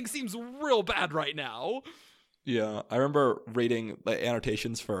 Everything seems real bad right now. Yeah, I remember reading the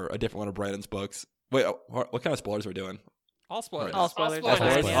annotations for a different one of Brandon's books. Wait, what kind of spoilers are we doing? All spoilers. All spoilers. All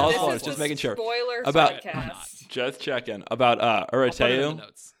spoilers. This All is spoilers. the Just making sure. Spoiler About- podcast. Just checking about I'll put it in the Urateu.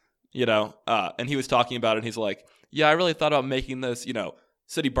 notes. And he was talking about it. And he's like, "Yeah, I really thought about making this.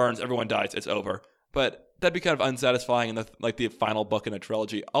 City burns, everyone dies, it's over. But that'd be kind of unsatisfying in the final book in a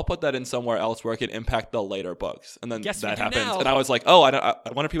trilogy. I'll put that in somewhere else where it can impact the later books." And then Guess we that do happens, now. and I was like, "Oh, I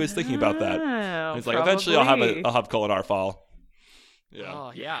wonder if he was thinking about that." Oh, And he's like, "Eventually, I'll probably. have Kholinar fall." Yeah.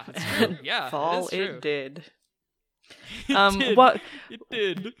 Oh, yeah. That's true. Yeah. Fall it is true. it did. It did. What It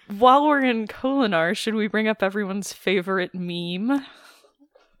did. while we're in Kholinar, should we bring up everyone's favorite meme?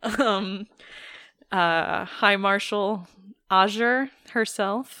 High Marshal Azure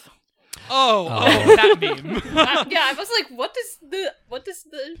herself. Oh, Oh. that meme. Yeah, I was like, what does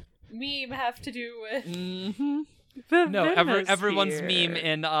the meme have to do with? Mm-hmm. No, everyone's meme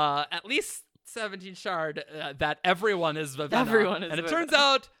in at least 17 Shard that everyone is Vivenna. Everyone is and it Vivenna. turns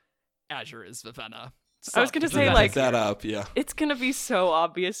out Azure is Vivenna. I was gonna So- say, Pick like- that up. Yeah. It's gonna be so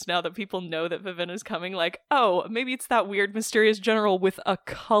obvious now that people know that Vivenna's coming. Like, oh, maybe it's that weird mysterious general with a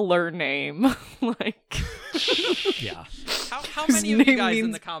color name. Like, Yeah. How His many of you name guys in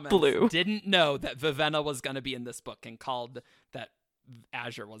means the comments blue. didn't know that Vivenna was going to be in this book and called that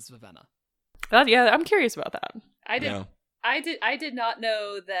Azure was Vivenna? yeah, I'm curious about that. I did. Yeah. I did not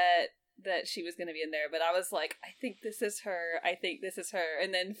know that she was going to be in there, but I was like, I think this is her. I think this is her.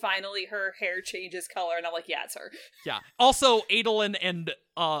 And then finally, her hair changes color, and I'm like, yeah, it's her. Yeah. Also, Adolin and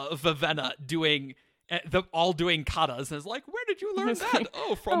Vivenna doing all doing katas, and it's like, where did you learn It's that? like,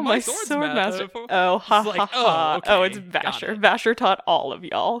 Oh, from oh, my sword swordsman. master. Oh, ha It's like, ha oh, ha. Oh, okay, it's got Vasher. it. Vasher taught all of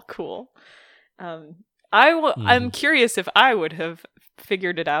y'all. Cool. I'm Mhm. curious if I would have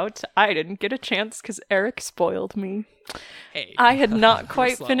figured it out. I didn't get a chance because Eric spoiled me. Hey, I had you not were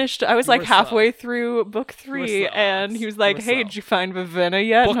quite slow. finished. I was You like were halfway slow. through book 3, slow, and Alex. he was You like, were "Hey, slow. did you find Vivenna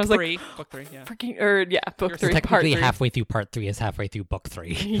yet?" Book and I was like, book three, yeah. "Freaking," or yeah, book You're 3, part Technically, 3. halfway through part 3 is halfway through book 3.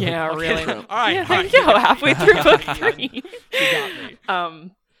 Yeah, Okay. really. All right, Yeah, all there right, you go. Halfway through book You 3. got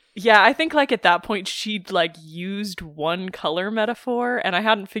me. Yeah, I think like at that point she'd like used one color metaphor, and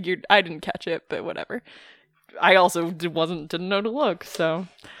I didn't catch it, but whatever. I also didn't know to look. So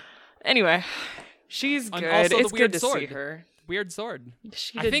anyway, she's And good. also the It's weird good to see sword. her. Weird sword.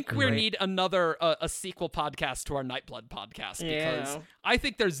 She I did think we great. need another a sequel podcast to our Nightblood podcast because Yeah. I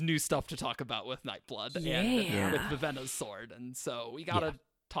think there's new stuff to talk about with Nightblood Yeah. and with Vivenna's sword, and so we gotta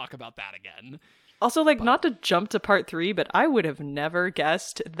talk about that again. Also, like, not to jump to part 3, but I would have never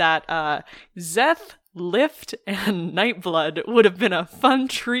guessed that Zeth, Lift, and Nightblood would have been a fun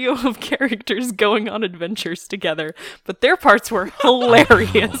trio of characters going on adventures together. But their parts were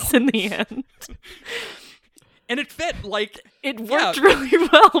hilarious in the end. And it fit, like It worked really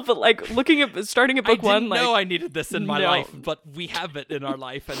well, but like starting at I book 1, didn't like, know I needed this in my no. life, but we have it in our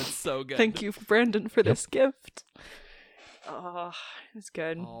life, and it's so good. thank you, Brandon, for this gift. Oh, it's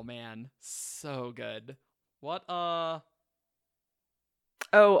good. Oh man, so good. What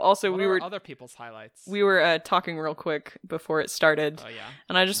Oh, also what we are were other people's highlights? talking real quick before it started. Oh yeah.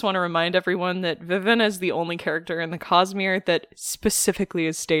 And I just want to remind everyone that Vivenna is the only character in the Cosmere that specifically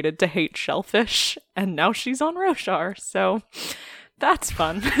is stated to hate shellfish, and now she's on Roshar, so that's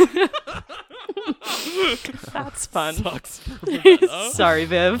fun. That's fun. Sucks for Vivenna. Sorry,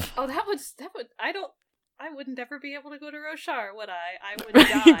 Viv. Oh, that would. I would never be able to go to Roshar, would I? I would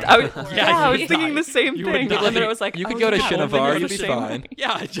die. I was, before yeah, you I would was thinking die. the same You would thing. die. And then I was like, You could oh, go to yeah, Shinovar, we'll you'd the be same fine. way.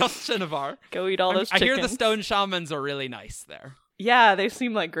 Yeah, just Shinovar. Go eat all those I chickens. hear the stone shamans are really nice there. Yeah, they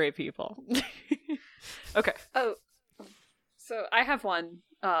seem like great people. Okay. Oh, so I have one.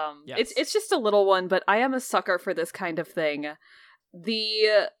 Yes. It's just a little one, but I am a sucker for this kind of thing.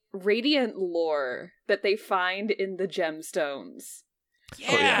 The radiant lore that they find in the gemstones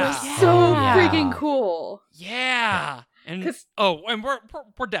Yeah. was so Yeah. freaking cool. Yeah. And 'Cause- and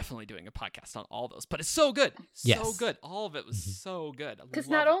we're definitely doing a podcast on all those, but it's so good. So Yes. good. All of it was Mhm. so good. Because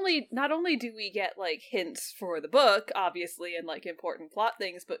Love it. not only do we get like hints for the book, obviously, and like important plot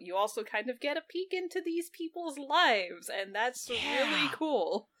things, but you also kind of get a peek into these people's lives, and that's really Yeah.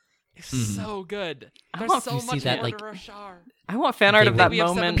 cool. It's Mhm. so good. I There's want so to see much that, more like- to Roshar. I want fan art They of would- that We have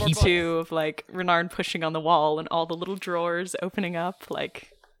 7 moment more books. too, of like Renard pushing on the wall and all the little drawers opening up.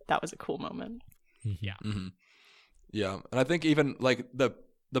 Like that was a cool moment. Yeah. Mm-hmm. Yeah, and I think even like the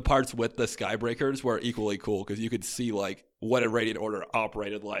parts with the Skybreakers were equally cool because you could see like what a Radiant Order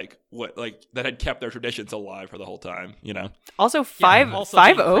operated like, what like that had kept their traditions alive for the whole time. You know, Also, five also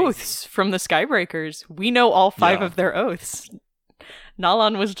five being crazy. oaths from the Skybreakers. We know all 5 Yeah. of their oaths.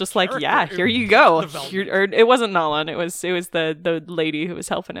 Nalan was just like, Character "Yeah, here you go." development. Or it wasn't Nalan. It was the lady who was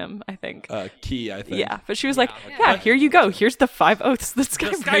helping him. I think. Key. I think. Yeah, but she was like, Yeah. "Yeah, here you go. Here's the 5 oaths that The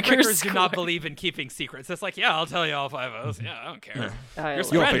Skybreakers Skybreakers do not scored." believe in keeping secrets. It's like, yeah, I'll tell you all 5 of those. Yeah, I don't care. I Your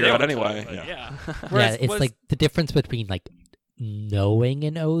love You'll friend figure it out knows, anyway, but yeah. yeah. Yeah, Whereas- it's was- like the difference between like knowing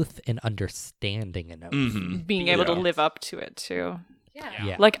an oath and understanding an oath. Mm-hmm. being able to Yeah. live up to it too. Yeah.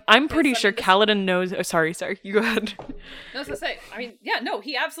 Yeah. Like I'm pretty Yes, I sure mean, this- Kaladin knows. Oh, sorry. You go ahead. No, so say, I mean, yeah, no,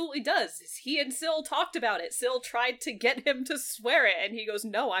 he absolutely does. He and Syl talked about it. Syl tried to get him to swear it, and he goes,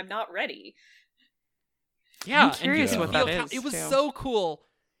 "No, I'm not ready." Yeah, I'm curious and you what feel that is, It was too. so cool,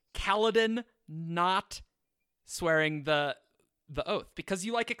 Kaladin not swearing the oath because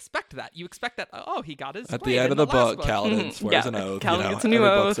you like expect that. You expect that. Oh, he got his At way the end in of the last book, Kaladin Mhm. swears Yeah, an oath. Kaladin you know, gets a new every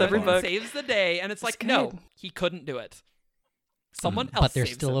book oath, so every far. book. saves the day, and it's like, That's no, good. he couldn't do it. Someone else. But there's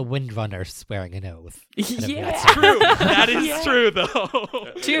saves still a him. windrunner swearing an oath. Yeah. That's True. That is Yeah. true,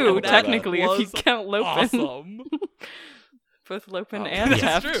 though. Two, That technically, if you was count Lopin. Awesome. Both Lopin Oh, and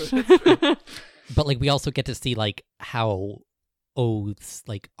that's Teft. true, But like we also get to see like how oaths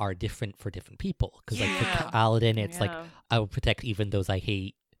like are different for different people. Because like Yeah. for Kaladin, it's like Yeah. I will protect even those I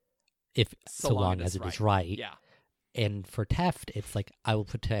hate, if so long as it is right. Yeah. And for Teft, it's like I will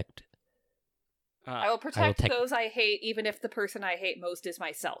protect. I will protect take- those I hate, even if the person I hate most is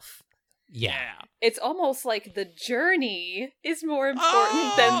myself. Yeah. It's almost like the journey is more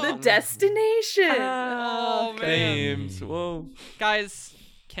important than the destination. Oh, man. Names. Whoa. Guys,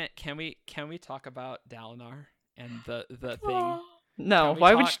 can we talk about Dalinar and the thing? No, Can we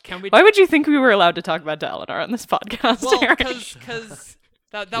why talk- why would you think we were allowed to talk about Dalinar on this podcast, Well, Eric? because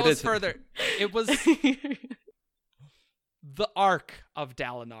that It was is. further. It was the arc of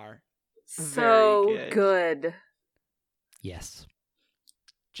Dalinar. So Very good. Yes.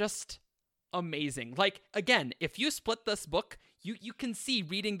 Just amazing. Like, again, if you split this book, you can see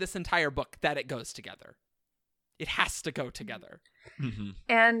reading this entire book that it goes together. It has to go together. Mm-hmm.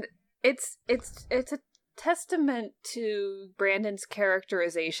 And it's a testament to Brandon's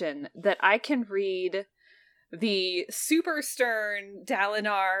characterization that I can read the super stern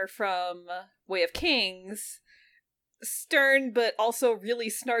Dalinar from Way of Kings, stern but also really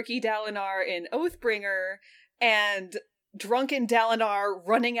snarky Dalinar in Oathbringer, and drunken Dalinar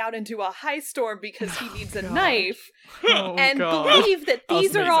running out into a high storm because he needs a knife, and believe that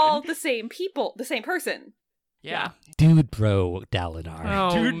these are all the same people, the same person. Yeah. Dude, bro, Dalinar.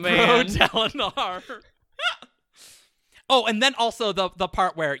 Oh, Dude, man. bro, Dalinar. Oh, and then also the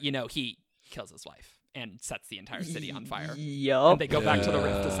part where, he kills his wife and sets the entire city on fire. Yup. And they go back to the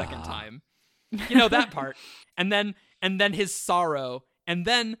rift a second time. That part. And then his sorrow. And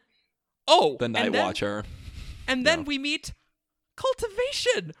then the Night Watcher. And then we meet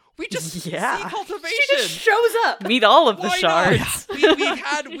Cultivation. We just see Cultivation. She just shows up. Meet all of the Why shards.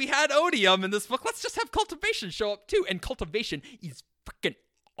 not? we had Odium in this book. Let's just have Cultivation show up too. And Cultivation is freaking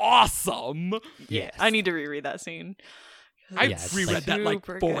awesome. Yes. I need to reread that scene. I've it's reread like that like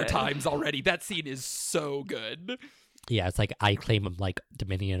super 4 good. times already. That scene is so good. Yeah, it's like I claim him like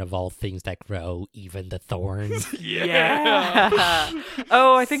dominion of all things that grow, even the thorns. Yeah.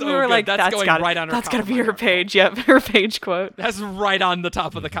 Oh, I think So we were good. like, That's going gotta, right on her that's gotta be Coppermind her page. Yep, her page quote. That's right on the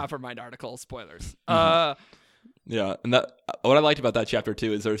top of the Coppermind article. Spoilers. Yeah, and that what I liked about that chapter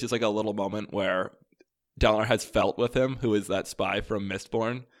too is there's just like a little moment where Dalinar has Felt with him, who is that spy from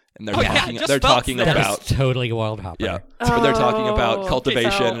Mistborn, and they're talking. just They're Felt's talking there. That about is totally World Hopper. yeah, they're talking about Oh,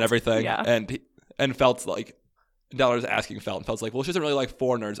 cultivation Felt. and everything, Yeah. and Felt's like. Dalinar's asking Felt, and Felt's like, well, she doesn't really like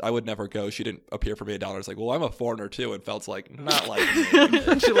foreigners. I would never go. She didn't appear for me. And Dalinar's like, well, I'm a foreigner too. And Felt's like, not like me.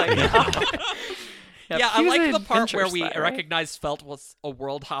 She's like, oh. Yep, Yeah, I he was like an the part where adventure we spy, right? recognized Felt was a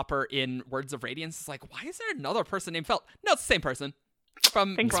World Hopper in Words of Radiance. It's like, why is there another person named Felt? No, it's the same person.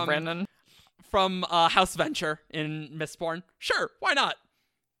 Thanks, from Brandon. From House Venture in Mistborn. Sure, why not?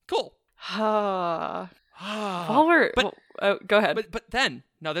 Cool. While we're, go ahead. But then,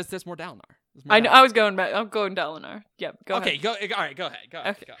 no, there's more Dalinar. I know. I was going back. I'm going Dalinar. Yep. Go ahead. Okay, all right, go ahead.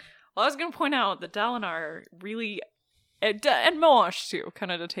 Okay. Go. Well, I was going to point out that Dalinar really, and Moash too,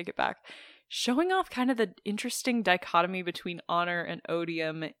 kind of to take it back, showing off kind of the interesting dichotomy between honor and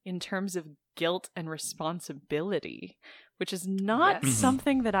odium in terms of guilt and responsibility, which is not Yes.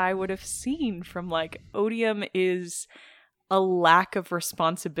 something that I would have seen from like odium is a lack of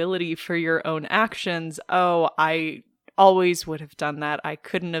responsibility for your own actions. Oh, I always would have done that. I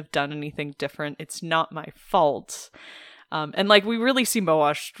couldn't have done anything different. It's not my fault. And like we really see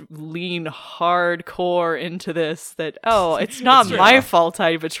Moash lean hardcore into this that, oh, it's not true. my fault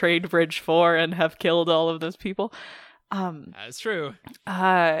I betrayed Bridge 4 and have killed all of those people. That's true.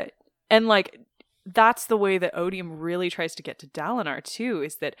 And like that's the way that Odium really tries to get to Dalinar too,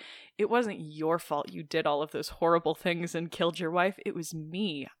 is that it wasn't your fault you did all of those horrible things and killed your wife. It was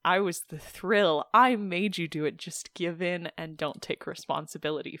me. I was the thrill. I made you do it. Just give in and don't take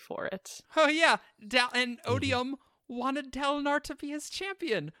responsibility for it. Oh yeah, and Odium wanted Dalinar to be his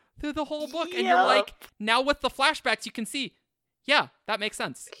champion through the whole book, and you're Yep. like, now with the flashbacks, you can see, yeah, that makes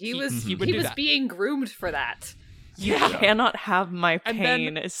sense. He was would do that. being groomed for that. You Yeah. cannot have my And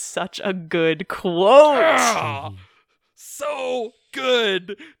pain then- is such a good quote. Ah, so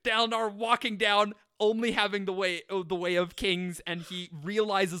good. Dalinar walking down, only having the way of kings, and he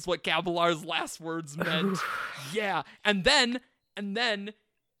realizes what Gavilar's last words meant. Yeah, and then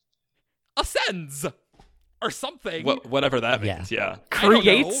ascends or something. Whatever that Yeah. means. Yeah. I don't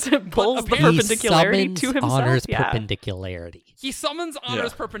Creates, know, pulls the but He perpendicularity summons to himself. honors Yeah. perpendicularity. He summons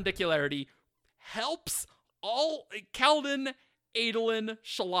Honor's perpendicularity, helps all Kaladin, Adolin,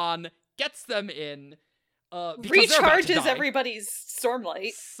 Shallan, gets them in. Because they're about to Recharges die. everybody's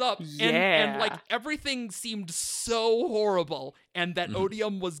Stormlight. Sup. And Yeah. like everything seemed so horrible, and that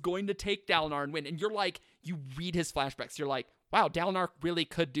Odium was going to take Dalinar and win. And you're like, you read his flashbacks, you're like, wow, Dalinar really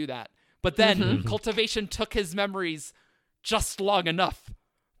could do that. But then Cultivation took his memories just long enough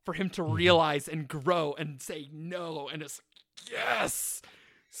for him to realize and grow and say no. And it's yes,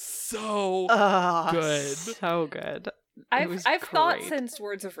 so good. So good. It I've was thought great. since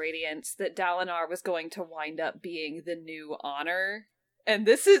Words of Radiance that Dalinar was going to wind up being the new Honor, and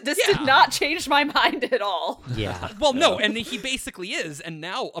this did not change my mind at all. Yeah. Well, no, and he basically is, and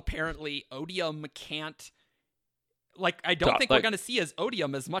now apparently Odium can't. Like, I don't think we're going to see as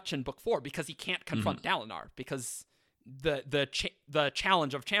Odium as much in Book 4 because he can't confront Dalinar because the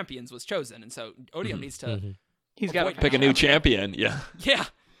challenge of champions was chosen, and so Odium needs to He's got avoid to Pick a new champion. Yeah. Yeah.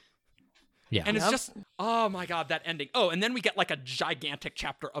 Yeah. And it's just, oh my god, that ending. Oh, and then we get like a gigantic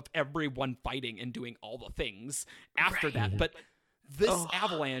chapter of everyone fighting and doing all the things after that. But this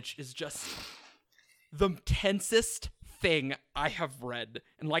avalanche is just the tensest thing I have read.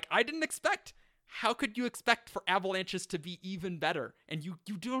 And like, I didn't expect. How could you expect for avalanches to be even better? And you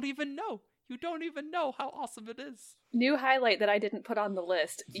don't even know. You don't even know how awesome it is. New highlight that I didn't put on the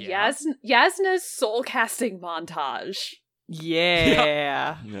list. Yeah? Yasna's soul casting montage.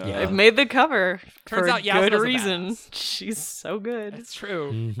 Yeah. Yeah. I've made the cover Turns for out a Yasna's good a reason. badass. She's so good. It's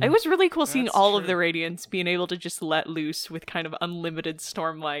true. Mhm. It was really cool seeing That's all of true. the Radiants being able to just let loose with kind of unlimited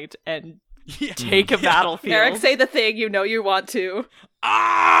stormlight and Yeah. take a battlefield. Eric, say the thing you know you want to.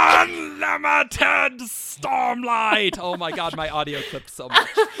 Unlimited Stormlight! Oh my god, my audio clipped so much.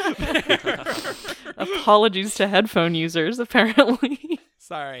 Apologies to headphone users, apparently.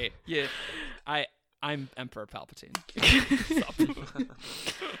 Sorry. Yeah. I'm Emperor Palpatine.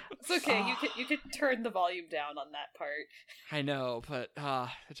 It's okay. You could turn the volume down on that part. I know, but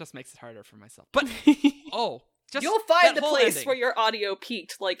it just makes it harder for myself. But just You'll find that the whole place ending. where your audio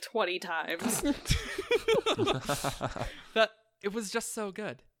peaked like 20 times. That it was just so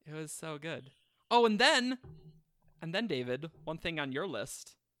good. It was so good. Oh, and then David, one thing on your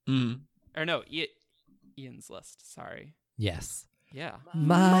list, Mm. or no, Ian's list. Sorry. Yes. Yeah.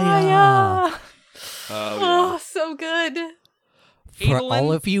 Maya. Oh, so good. For Adolin?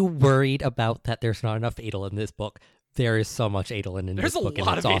 all of you worried about that there's not enough Adolin in this book, there is so much Adolin in There's this a book,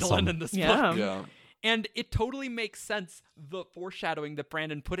 lot and of it's Adolin awesome. in this Yeah. book. Yeah. And it totally makes sense, the foreshadowing that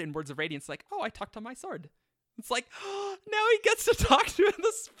Brandon put in Words of Radiance, like, oh, I talked to my sword. It's like, oh, now he gets to talk to in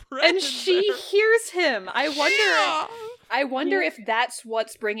the spread. And she hears him. I wonder Yeah. if that's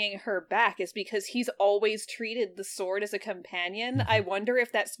what's bringing her back, is because he's always treated the sword as a companion. I wonder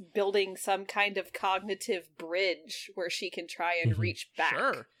if that's building some kind of cognitive bridge where she can try and reach back.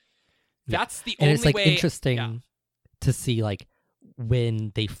 Sure. That's the And only it's like way. interesting Yeah. to see like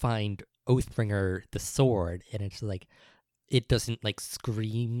when they find Oathbringer the sword, and it's like it doesn't like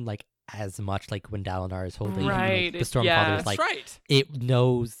scream like as much like when Dalinar is holding Right, the it- Stormfather yeah. is That's like right. it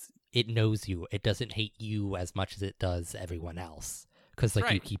knows you. It doesn't hate you as much as it does everyone else because like you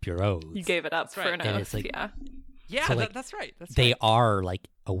right. keep your oaths. You gave it up That's for right. an And oath, it's like- yeah. Yeah, So, like, that's right. That's they right. are like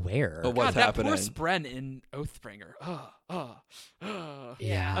aware. Of what's God, that poor happening. Spren in Oathbringer.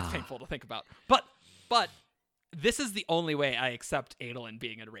 Yeah. That's painful to think about. But this is the only way I accept Adolin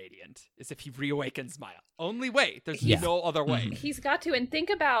being a Radiant, is if he reawakens Maya. Only way. There's Yeah. no other way. He's got to, and think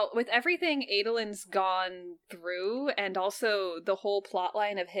about, with everything Adolin's gone through, and also the whole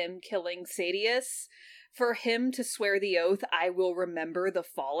plotline of him killing Sadius, for him to swear the oath, I will remember the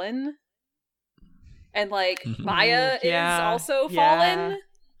fallen. And like, Maya Yeah, is also yeah. fallen.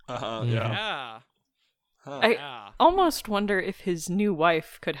 Uh-huh, Yeah. Yeah. Huh. Yeah. Almost wonder if his new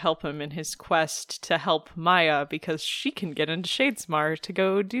wife could help him in his quest to help Maya, because she can get into Shadesmar to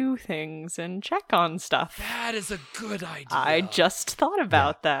go do things and check on stuff. That is a good idea. I just thought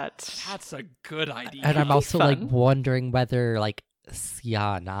about that. That's a good idea. And I'm be also like fun. wondering whether like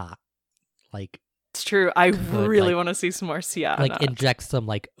Siana like It's true. I Could, really like- want to see some more Siana. like inject some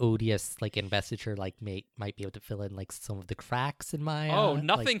like odious like investiture like might be able to fill in like some of the cracks in my Oh, like-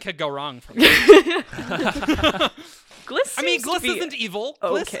 nothing could go wrong from that. Gliss I mean, seems to Gliss be- isn't evil.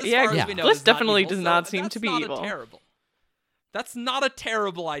 Gliss, Okay, as yeah, far yeah. as we know, Gliss is not definitely evil, does so not seem that's to be not evil. That's not a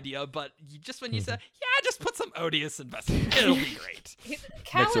terrible idea, but just when you say, yeah, just put some odious investigation, it'll be great. her in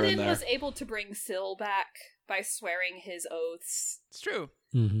Kaladin there. was able to bring Syl back by swearing his oaths. It's true.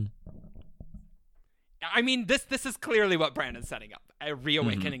 Mhm. I mean, this is clearly what Brandon's setting up. A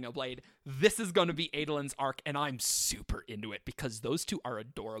reawakening of Blade. This is going to be Adolin's arc, and I'm super into it because those two are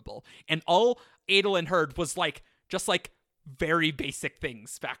adorable. And all Adolin heard was like just like very basic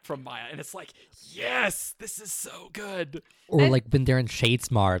things back from Maya, and it's like, yes, this is so good. Or And- like when they're in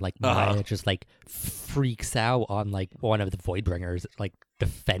Shadesmar, like Uh-huh. Maya just like freaks out on like one of the Voidbringers like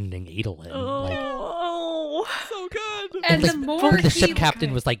defending Adolin. Like Oh. So good. And like, the more the he ship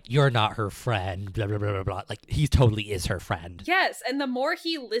captain was like, "You're not her friend." Blah blah blah blah blah. Like he totally is her friend. Yes, and the more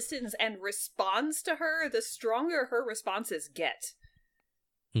he listens and responds to her, the stronger her responses get.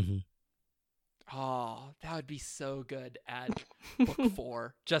 hmm Oh, that would be so good at book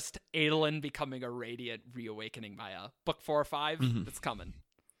 4. Just Adolin becoming a Radiant, reawakening Maya. Book 4 or 5, it's coming.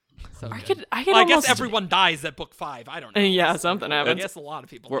 So I good. could Well, I guess almost everyone dies at book 5. I don't know. Yeah, something I happens. guess a lot of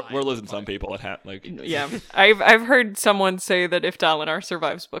people We're, die. we're losing but- some people at like Yeah, I've heard someone say that if Dalinar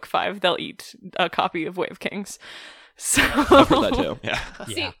survives book 5, they'll eat a copy of Way of Kings. So I've heard that too. Yeah. Yeah.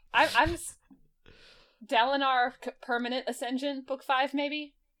 See, I'm Dalinar permanent ascension, book 5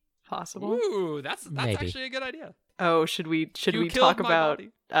 maybe? possible. Ooh, that's Maybe. actually a good idea. Oh, should we You killed talk my about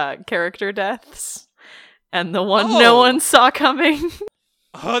body. character deaths? And the one no one saw coming.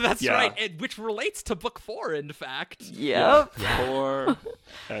 Oh, that's Yeah. right. Which relates to book 4, in fact. Yep. Poor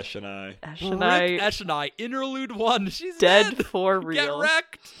Eshonai. Eshonai Rip Eshonai, interlude 1. She's dead for Get real.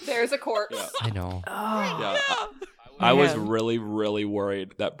 wrecked. There's a corpse. Yeah. I know. Oh. Yeah, Yeah. I was Man. really, really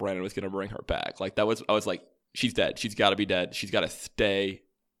worried that Brandon was going to bring her back. Like I was like, she's dead. She's got to be dead. She's got to stay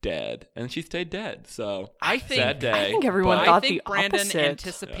dead, and she stayed dead. So I think sad day. I think everyone but- thought I think the Brandon opposite.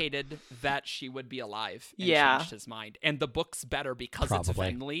 anticipated that she would be alive and Yeah. changed his mind. And the book's better because Probably.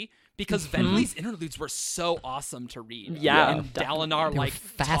 it's Venli. Because Venli's interludes were so awesome to read. Yeah, And Dalinar, They were like,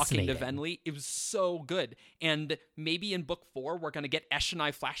 talking to fascinating. Venli, it was so good. And maybe in book 4, we're going to get Eshonai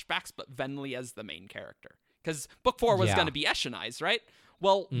flashbacks, but Venli as the main character. Because book 4 was Yeah. going to be Eshonai's, right?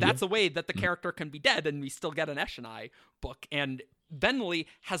 Well, that's a way that the character can be dead and we still get an Eshonai book. And Venli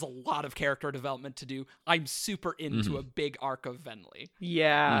has a lot of character development to do. I'm super into a big arc of Venli.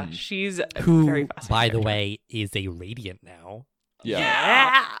 Yeah, she's a very Who, fascinating by the character. way, is a Radiant now. Yeah.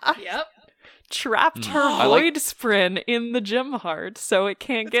 Yeah. Yep. Trapped her I like- void sprin in the gem heart, so it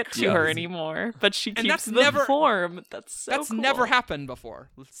can't get to her crazy. anymore. But she And keeps that's the never- form. That's so That's cool. never happened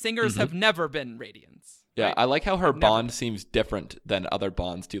before. Singers have never been Radiants. Yeah, right? I like how her Never. bond seems different than other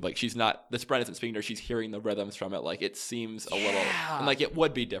bonds too. Like she's not, this Brand isn't speaking to her, she's hearing the rhythms from it. Like it seems a little, and like it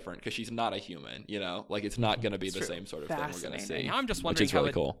would be different because she's not a human, you know? Like it's not going to be the true. same sort of thing we're going to see. Fascinating. Now I'm just which wondering is how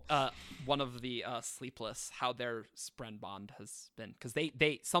really cool. one of the Sleepless, how their Spren bond has been. Because they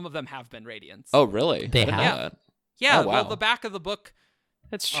some of them have been Radiants. Oh, really? They I didn't know have. that. yeah, oh, well, wow. the back of the book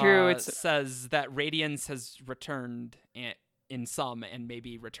That's true. it says that Radiance has returned in some and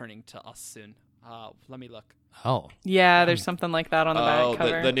maybe returning to us soon. Let me look. Oh. Yeah, there's something like that on the Oh, back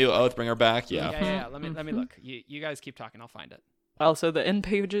cover. the new Oathbringer back? Yeah. Yeah. Let me look. You guys keep talking. I'll find it. Also, the end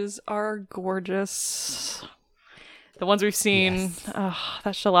pages are gorgeous. The ones we've seen, Yes.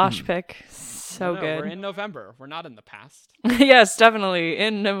 that Shalash pick, so No, good. We're in November. We're not in the past. Yes, definitely.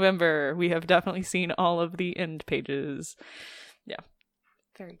 In November, we have definitely seen all of the end pages. Yeah.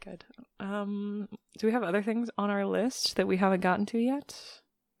 Very good. Do we have other things on our list that we haven't gotten to yet?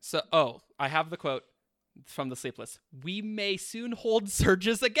 So, I have the quote from the Sleepless. We may soon hold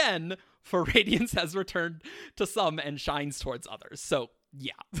surges again, for Radiance has returned to some and shines towards others. So,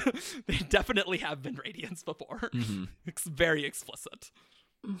 yeah, they definitely have been Radiance before. It's very explicit.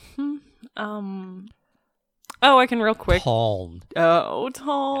 Oh, I can real quick. Taln, Oh,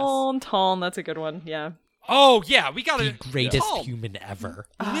 Taln. That's a good one. Yeah. Oh, yeah, we got the it. greatest Taln. human ever.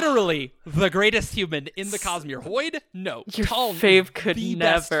 Literally the greatest human in the Cosmere Void? No. Your Taln is fave could the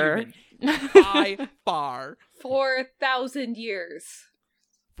best never. human by far. 4,000 years.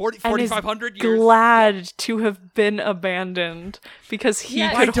 4,500 years. Glad to have been abandoned because he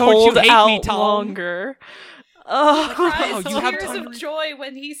Yes. Why could don't you hold hate me, out Tom? longer. Oh, Cries you have tears time. of joy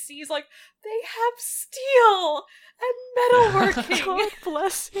when he sees, like, they have steel and metalworking. God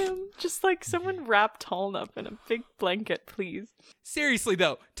bless him. Just like someone wrap Taln up in a big blanket, please. Seriously,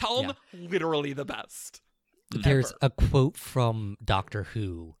 though, Taln, literally the best. There's Ever. a quote from Doctor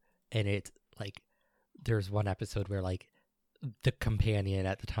Who, and it's like, there's one episode where like the companion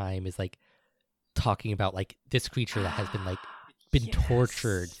at the time is like talking about like this creature that has been like been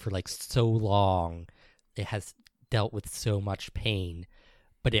tortured for like so long. It has dealt with so much pain,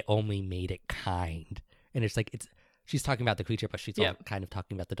 but it only made it kind. And it's like she's talking about the creature, but she's also kind of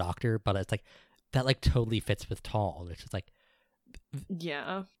talking about the doctor. But it's like that like totally fits with Taln. It's just like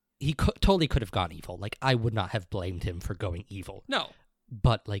Yeah. he totally could have gone evil. Like I would not have blamed him for going evil. No,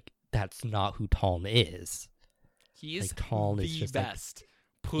 But like that's not who Taln is. he's Like, Taln the is just, like- best.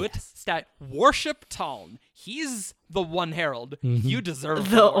 Put Yes. worship Taln. He's the one herald. Mhm. You deserve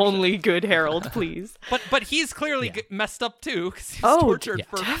The worship. only good herald, please. But he's clearly Yeah. Messed up too because he's Oh, tortured yeah.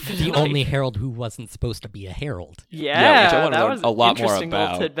 for definitely. The only herald who wasn't supposed to be a herald. Yeah, which I wanna that learn was a lot more interesting little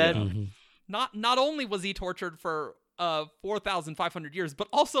about, tidbit. yeah. Mhm. not only was he tortured for 4,500 years, but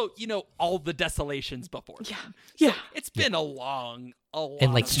also all the desolations before. Yeah, them. yeah. It's been a long.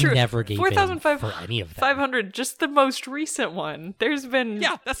 And like It's he true. never gave in 4,500 for any of them. 500, just the most recent one. There's been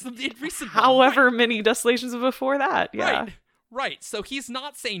Yeah, that's the recent. one. however many desolations before that. Yeah. Right. So he's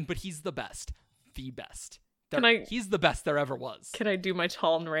not sane, but he's the best. The best. He's the best there ever was. Can I do my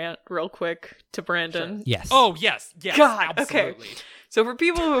Taln rant real quick to Brandon? Yes. Oh, yes. God, okay. absolutely. So for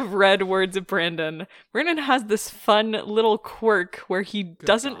people who have read Words of Brandon has this fun little quirk where he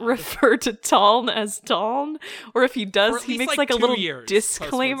doesn't God. refer to Taln as Taln, or if he For does, at he least, makes like, like a 2 little years post Words of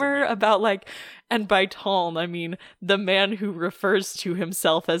disclaimer Brandon. about like, and by Taln, I mean the man who refers to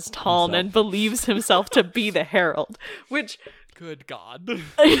himself as Taln and believes himself to be the Herald, which Good God.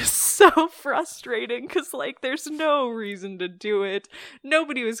 It's so frustrating because, like, there's no reason to do it.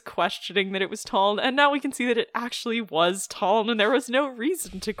 Nobody was questioning that it was Taln, and now we can see that it actually was Taln, and there was no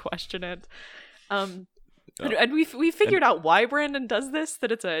reason to question it. And we figured out why Brandon does this,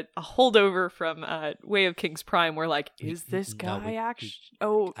 that it's a holdover from Way of Kings Prime, where, like, is this guy actually...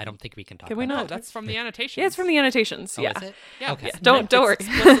 Oh, I don't think we can talk Can we about No, not? that. that's from the annotations. yeah, it's from the annotations. Oh, yeah. is it? Yeah, Okay. it's Don't worry. It's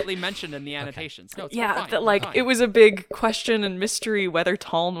explicitly mentioned in the annotations. No, it's Yeah, fine, that, like, fine. it was a big question and mystery whether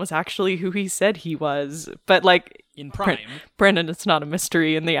Taln was actually who he said he was. But, like, in Prime. Brandon, it's not a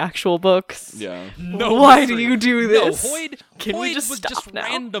mystery in the actual books. Yeah. No, Why mystery. do you do this? No, Hoyd. Can we Hoyd just was stop just now?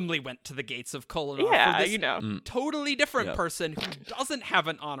 randomly went to the gates of Kholinar Yeah, for this you know. totally different Yep. person who doesn't have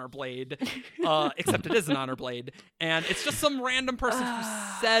an honor blade, except it is an honor blade, and it's just some random person who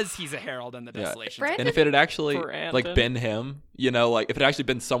says he's a herald in the Yeah. Desolation. Brandon- And if it had actually Brandon. like been him, you know, like if it had actually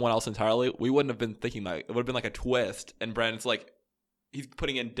been someone else entirely, we wouldn't have been thinking that. It would have been like a twist, and Brandon's like, he's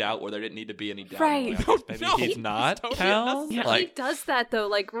putting in doubt where there didn't need to be any doubt. Right. Like, I guess maybe No, he's he's not totally Cal. unnecessary. He Like, does that though.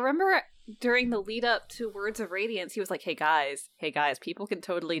 Like, remember during the lead up to Words of Radiance, he was like, hey guys, people can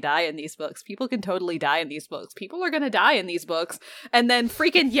totally die in these books. People can totally die in these books. People are gonna die in these books. And then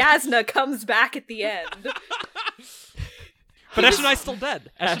freaking Yasna comes back at the end. But Eshonai's still dead.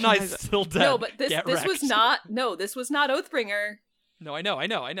 Eshonai's still dead. No, but this Get was wrecked. this was not Oathbringer. No, I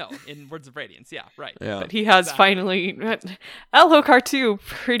know. In Words of Radiance, yeah, right. yeah. But he has finally... Elhokar too,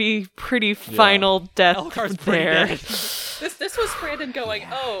 pretty final death Elhokar's pretty there. dead. This was Brandon going,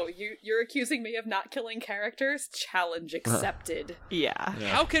 oh, you're accusing me of not killing characters? Challenge accepted. Yeah. Yeah.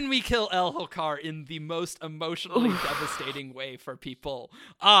 How can we kill Elhokar in the most emotionally devastating way for people?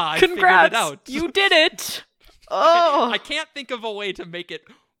 I Congrats! figured it out. You did it! Oh! I can't think of a way to make it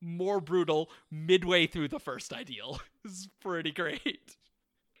more brutal midway through the first ideal. This is pretty great.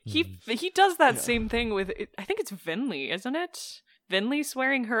 He does that same thing with, I think it's Vinley, isn't it? Vinley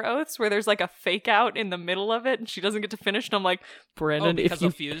swearing her oaths, where there's like a fake out in the middle of it, and she doesn't get to finish. And I'm like, Brandon, because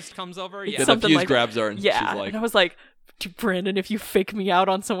if you a fused comes over? It's Yeah. The something fuse like- grabs her, and yeah, she's like, and I was like, Brandon, if you fake me out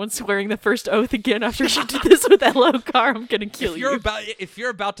on someone swearing the first oath again after she did this with Elhokar, I'm gonna kill you. If you're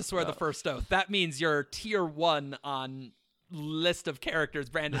about to swear the first oath, that means you're tier 1 on list of characters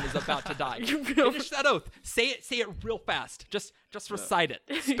Brandon is about to die. Finish that oath. Say it real fast. Just recite it.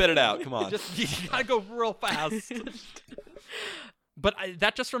 spit it out. Come on. You gotta go real fast. But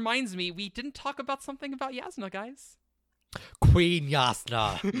that just reminds me, we didn't talk about something about Yasna, guys. Queen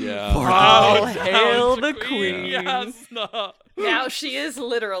Yasna. Yeah. All Down hail to the queen. Yasna. Now she is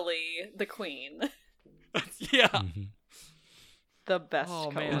literally the queen. Yeah. The best. Oh,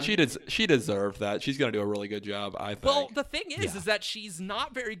 code. man. And she deserved that. She's gonna do a really good job, I think. Well, the thing is Yeah. that she's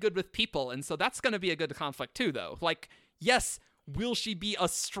not very good with people, and so that's going to be a good conflict too, though. Like, yes, will she be a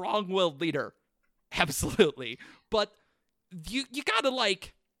strong-willed leader? Absolutely. But you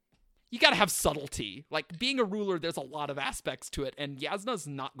gotta have subtlety. Like, being a ruler, there's a lot of aspects to it, and Yasna's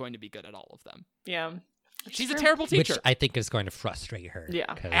not going to be good at all of them. Yeah. She's a terrible teacher. Which I think is going to frustrate her. Yeah.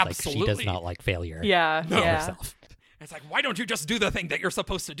 'cause, Absolutely. Like, she does not like failure. Yeah. Yeah. Herself. It's like, why don't you just do the thing that you're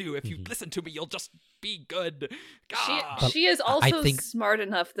supposed to do? If you listen to me, you'll just be good. God. She is I also think- smart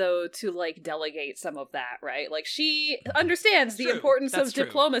enough though to like delegate some of that, right? Like she understands the True. importance That's of true.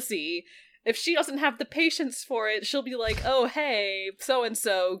 diplomacy. If she doesn't have the patience for it, she'll be like, "Oh, hey, so and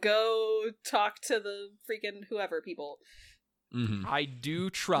so, go talk to the freaking whoever people." Mhm. I do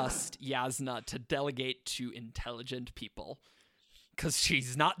trust Yasna to delegate to intelligent people. Because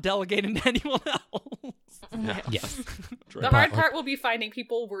she's not delegating to anyone else. Yes. True. The hard part will be finding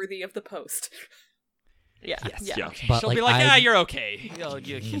people worthy of the post. Yeah. Yes. Yeah. Yeah. But, She'll be like, I'm- you're okay.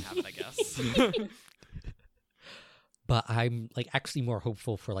 You can have it, I guess. But I'm like actually more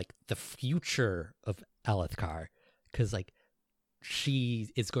hopeful for like the future of Alethkar, because like she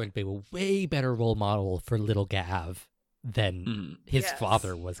is going to be a way better role model for little Gav than Mhm. his Yes.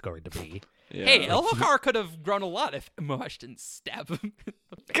 father was going to be. Yeah. Hey, Elhokar could have grown a lot if Moash didn't stab him. To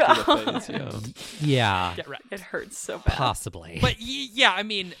the face, yeah. Yeah, Get wrecked. It hurts so bad. possibly. But yeah, I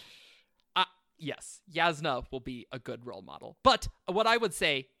mean, yes, Yasna will be a good role model. But what I would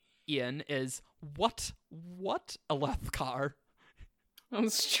say, Ian, is what Alethkar?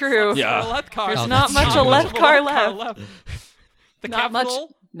 It's true. Yeah. Alethkar. There's Oh, not that's much true. Alethkar left. The Not much.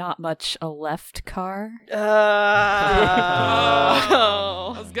 capital. Not much a left car. That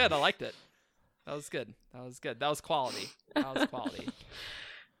Oh. was good. I liked it. That was good. That was quality.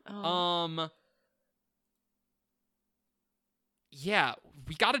 Yeah,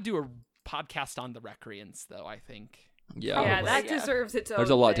 we got to do a podcast on the Recreants, though, I think. Yeah, Yeah, Probably, that yeah. deserves its own there's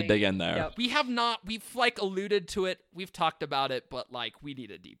a lot to thing. dig in there. Yep. We've like alluded to it, we've talked about it, but like we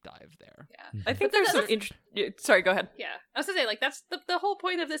need a deep dive there. Yeah. I think But there's some. Sorry, go ahead. Yeah. I was gonna say, like, that's the whole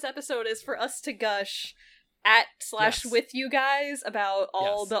point of this episode is for us to gush at / Yes. with you guys about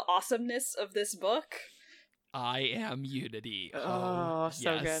all Yes. the awesomeness of this book. I am Unity. Oh,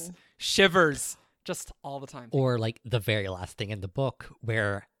 so yes. good. Shivers just all the time. Or like the very last thing in the book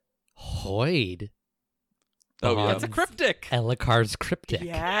where Hoyd Oh, yeah. It's a cryptic. Elhokar's cryptic.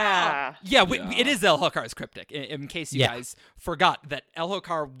 Yeah. Yeah, Yeah. it is Elhokar's cryptic. In case you Yeah. guys forgot that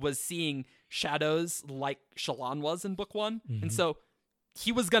Elhokar was seeing shadows like Shallan was in book 1, and Mhm. so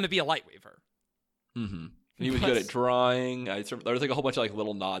he was going to be a Lightweaver. Mm-hmm. He was good at drawing. There was like a whole bunch of like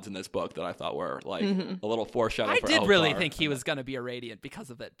little nods in this book that I thought were like Mhm. a little foreshadow. I for did really Elhokar. think he was going to be a Radiant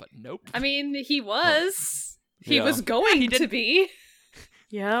because of it, but nope. I mean, he was. He Yeah. was going he to did- be.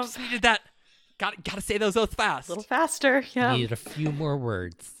 Yeah. Just needed that. Got to say those oaths fast. A little faster. Yeah. Needed a few more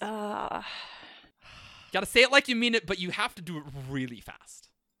words. Got to say it like you mean it, but you have to do it really fast.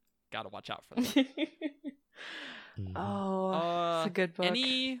 Got to watch out for that. Mhm. Oh, it's a good book.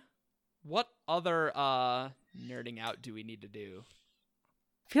 What other nerding out do we need to do?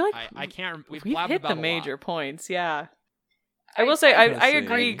 I feel like I can't. We've we've blabbed hit about the a lot. major points. Yeah. I will say, Let's I see.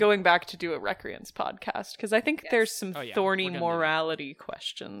 agree going back to do a Recreance podcast because I think Yes. there's some Oh, yeah, thorny we're gonna do that. morality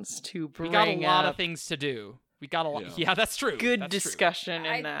questions to We bring got a lot up. of things to do. We got a lot. Yeah. Yeah, that's true. Good That's true. discussion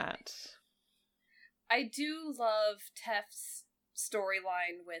in I- that. I do love Tef's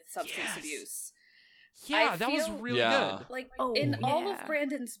storyline with substance Yes. abuse. Yeah, I that was feel- really Yeah. good. Like, Oh, in all yeah. of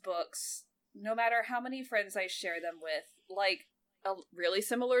Brandon's books, no matter how many friends I share them with, like, really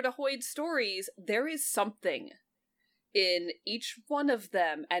similar to Hoyd's stories, there is something in each one of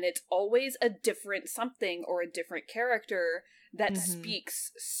them, and it's always a different something or a different character that Mhm.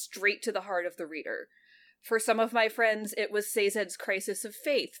 speaks straight to the heart of the reader. For some of my friends, it was Sazed's crisis of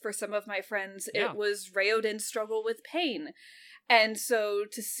faith. For some of my friends, Yeah. it was Raoden's struggle with pain. And so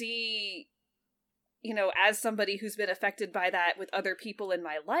to see, you know, as somebody who's been affected by that with other people in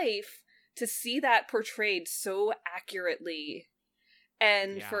my life, to see that portrayed so accurately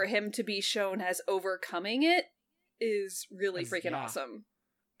and Yeah. for him to be shown as overcoming it is really freaking Yeah. awesome.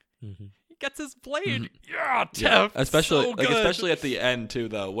 Mhm. He gets his blade. Mhm. Yeah, Tef. Yeah, especially so like good. especially at the end too,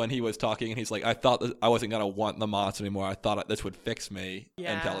 though, when he was talking and he's like, "I thought I wasn't gonna want the moss anymore. I thought this would fix me."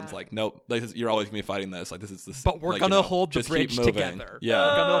 Yeah. And Talon's like, "Nope, you're always gonna be fighting this. Like this is this." But we're like, gonna you know, hold the just keep bridge moving." together. Yeah,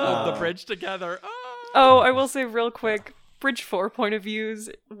 We're gonna hold the Ah. bridge together. Oh, I will say real quick, Bridge 4 point of views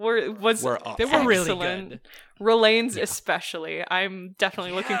They were really excellent. good. Relane's especially. I'm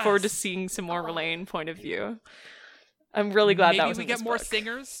definitely looking forward to Yes. seeing some more Relane point of view. I'm really glad Maybe that was we in get this more book.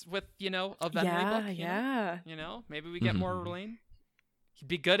 singers with a Venway Yeah, book. yeah. You know, maybe we get more Mhm. Relane. He'd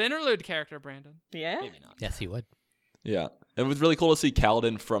be good interlude character, Brandon. Yeah. Maybe not. Yes, he would. Yeah. It was really cool to see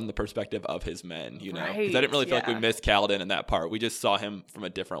Kaladin from the perspective of his men, you know? Because I didn't really feel like we Right, missed Kaladin in that part. We just saw him from a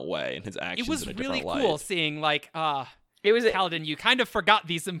different way and his actions It was in a really different cool light. seeing like It was Kaladin, you kind of forgot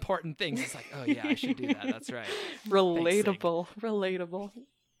these important things. It's like, oh yeah, I should do that. That's right. relatable. Relatable.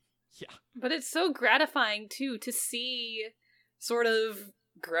 Yeah. But it's so gratifying too to see sort of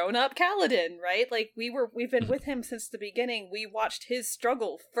grown up Kaladin, right? Like we've been with him since the beginning. We watched his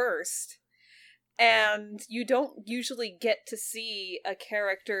struggle first. And you don't usually get to see a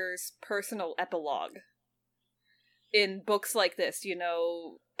character's personal epilogue in books like this, you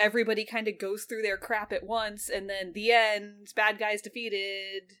know. Everybody kind of goes through their crap at once, and then the end, bad guys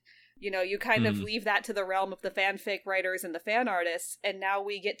defeated. You know, you kind of leave that to the realm of the fanfic writers and the fan artists, and now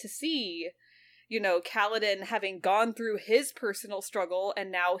we get to see, you know, Kaladin having gone through his personal struggle,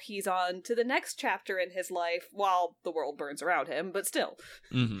 and now he's on to the next chapter in his life while the world burns around him, but still.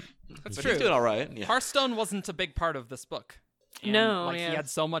 Mm-hmm. That's But true. he's doing all right. Yeah. Hearthstone wasn't a big part of this book. And, No, like yeah. he had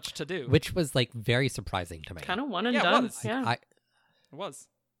so much to do. Which was like very surprising to me. Kind of one and Yeah, it done. was. Yeah. I, It was.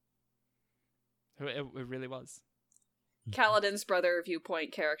 It really was. Kaladin's brother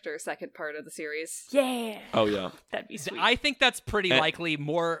viewpoint character, second part of the series. Yeah. Oh, yeah. That'd be sweet. I think that's pretty Eh. likely.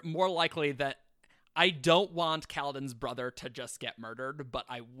 More likely that I don't want Kaladin's brother to just get murdered, but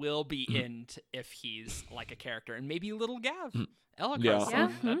I will be in if he's like a character, and maybe little Gav, Elhokar's Yeah. son. Yeah.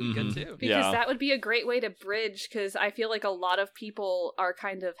 That'd be good Mhm. too. Because Yeah. that would be a great way to bridge, because I feel like a lot of people are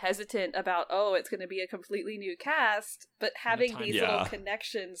kind of hesitant about, oh, it's going to be a completely new cast, but having time- these Yeah. little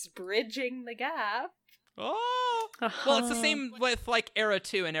connections bridging the gap. Oh, well, it's the same with like Era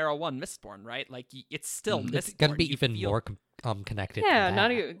 2 and Era 1 Mistborn, right? Like it's still Mistborn. it's gonna be You even feel- more connected. Yeah, to not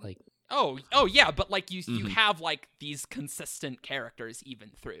that. even- like Oh yeah, but like you Mhm. have like these consistent characters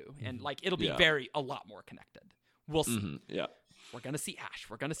even through, and like it'll be Yeah. a lot more connected. We'll see. Mm-hmm. Yeah. We're gonna see Ash.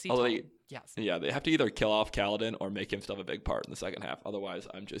 We're gonna see Although Tom. they- Yes. Yeah, they have to either kill off Kaladin or make him still have a big part in the second half. Otherwise,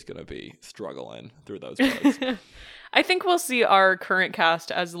 I'm just gonna be struggling through those parts. I think we'll see our current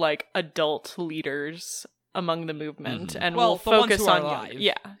cast as like adult leaders among the movement, and Well, we'll the ones focus who are on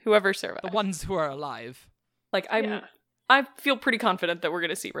alive. whoever survives. The ones who are alive. Like I feel pretty confident that we're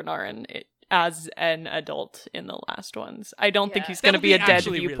gonna see Renarin as an adult in the last ones. I don't think Yeah. he's gonna That'll be be a dead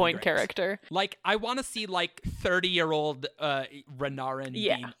actually really viewpoint great. character. Like, I want to see, like, 30-year-old Renarin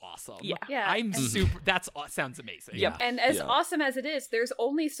Yeah. being awesome. Yeah. Yeah. I'm super... sounds amazing. Yep. And as Yeah. awesome as it is, there's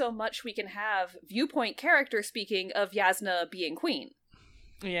only so much we can have viewpoint character speaking of Yasna being queen.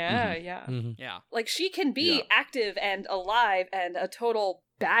 Yeah, yeah. Mhm. Yeah. Like, she can be Yeah. active and alive and a total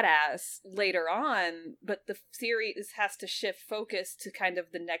badass later on, but the series has to shift focus to kind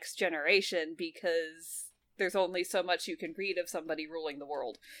of the next generation because there's only so much you can read of somebody ruling the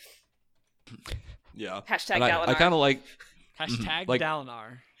world. Yeah. Hashtag And Dalinar. I kind of like Hashtag Like-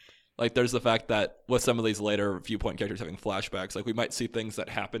 Dalinar. Like, there's the fact that with some of these later viewpoint characters having flashbacks, like, we might see things that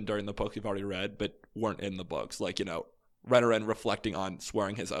happened during the books we've already read, but weren't in the books. Like, Renarin reflecting on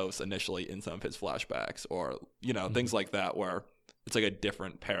swearing his oaths initially in some of his flashbacks, or, things like that, where it's like a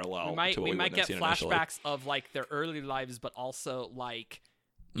different parallel We might to what we might wouldn't have get seen initially. flashbacks of, like, their early lives, but also, like,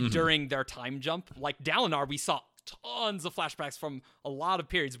 Mhm. during their time jump. Like, Dalinar, we saw tons of flashbacks from a lot of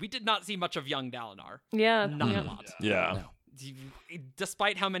periods. We did not see much of young Dalinar. Yeah. Not yeah. a lot. Yeah. No.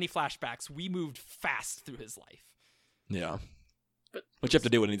 Despite how many flashbacks, we moved fast through his life. Yeah. But- Which you have to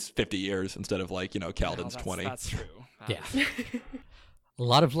do when he's 50 years instead of, like, Well, Kaladin's that's, 20. That's true. Yeah. A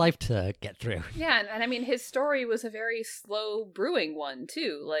lot of life to get through. Yeah, and I mean, his story was a very slow brewing one,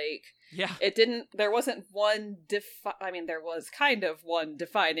 too. Like, Yeah. there wasn't one there was kind of one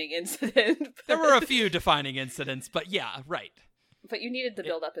defining incident. There were a few defining incidents, but yeah, right. But you needed the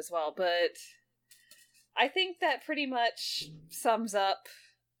build up as well. But I think that pretty much sums up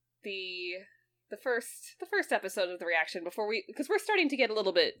the first episode of the reaction because we're starting to get a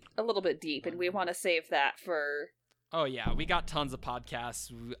little bit deep, and we want to save that for. Oh yeah, we got tons of podcasts.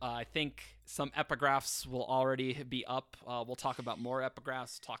 I think some epigraphs will already be up. We'll talk about more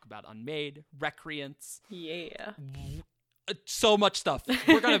epigraphs, talk about Unmade, Recreants, Yeah. so much stuff.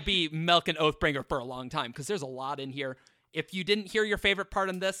 We're going to be milking Oathbringer for a long time because there's a lot in here. If you didn't hear your favorite part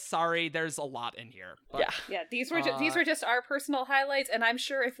in this, sorry, there's a lot in here. But Yeah, these were just our personal highlights, and I'm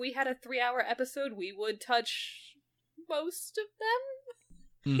sure if we had a 3-hour episode, we would touch most of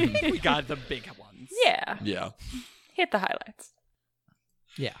them. Mhm. we got the big ones. Yeah. Yeah. Hit the highlights.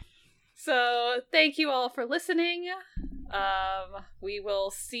 Yeah. So thank you all for listening. We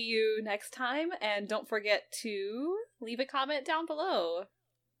will see you next time, and don't forget to leave a comment down below.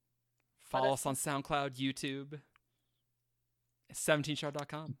 Follow us on SoundCloud, YouTube,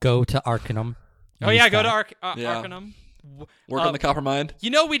 17show.com. Go to Arcanum. Oh yeah, Use go to that. Yeah. Arcanum. Work on the Coppermind.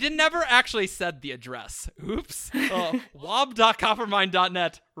 We never actually said the address. Oops.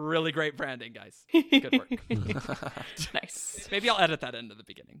 wob.coppermind.net. Really great branding, guys. Good work. Nice. Maybe I'll edit that into the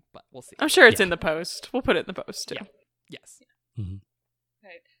beginning, but we'll see. I'm sure it's Yeah. in the post. We'll put it in the post too. Yeah. Yes. Mhm.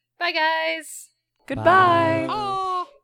 Right. Bye, guys. Goodbye. Bye. Oh.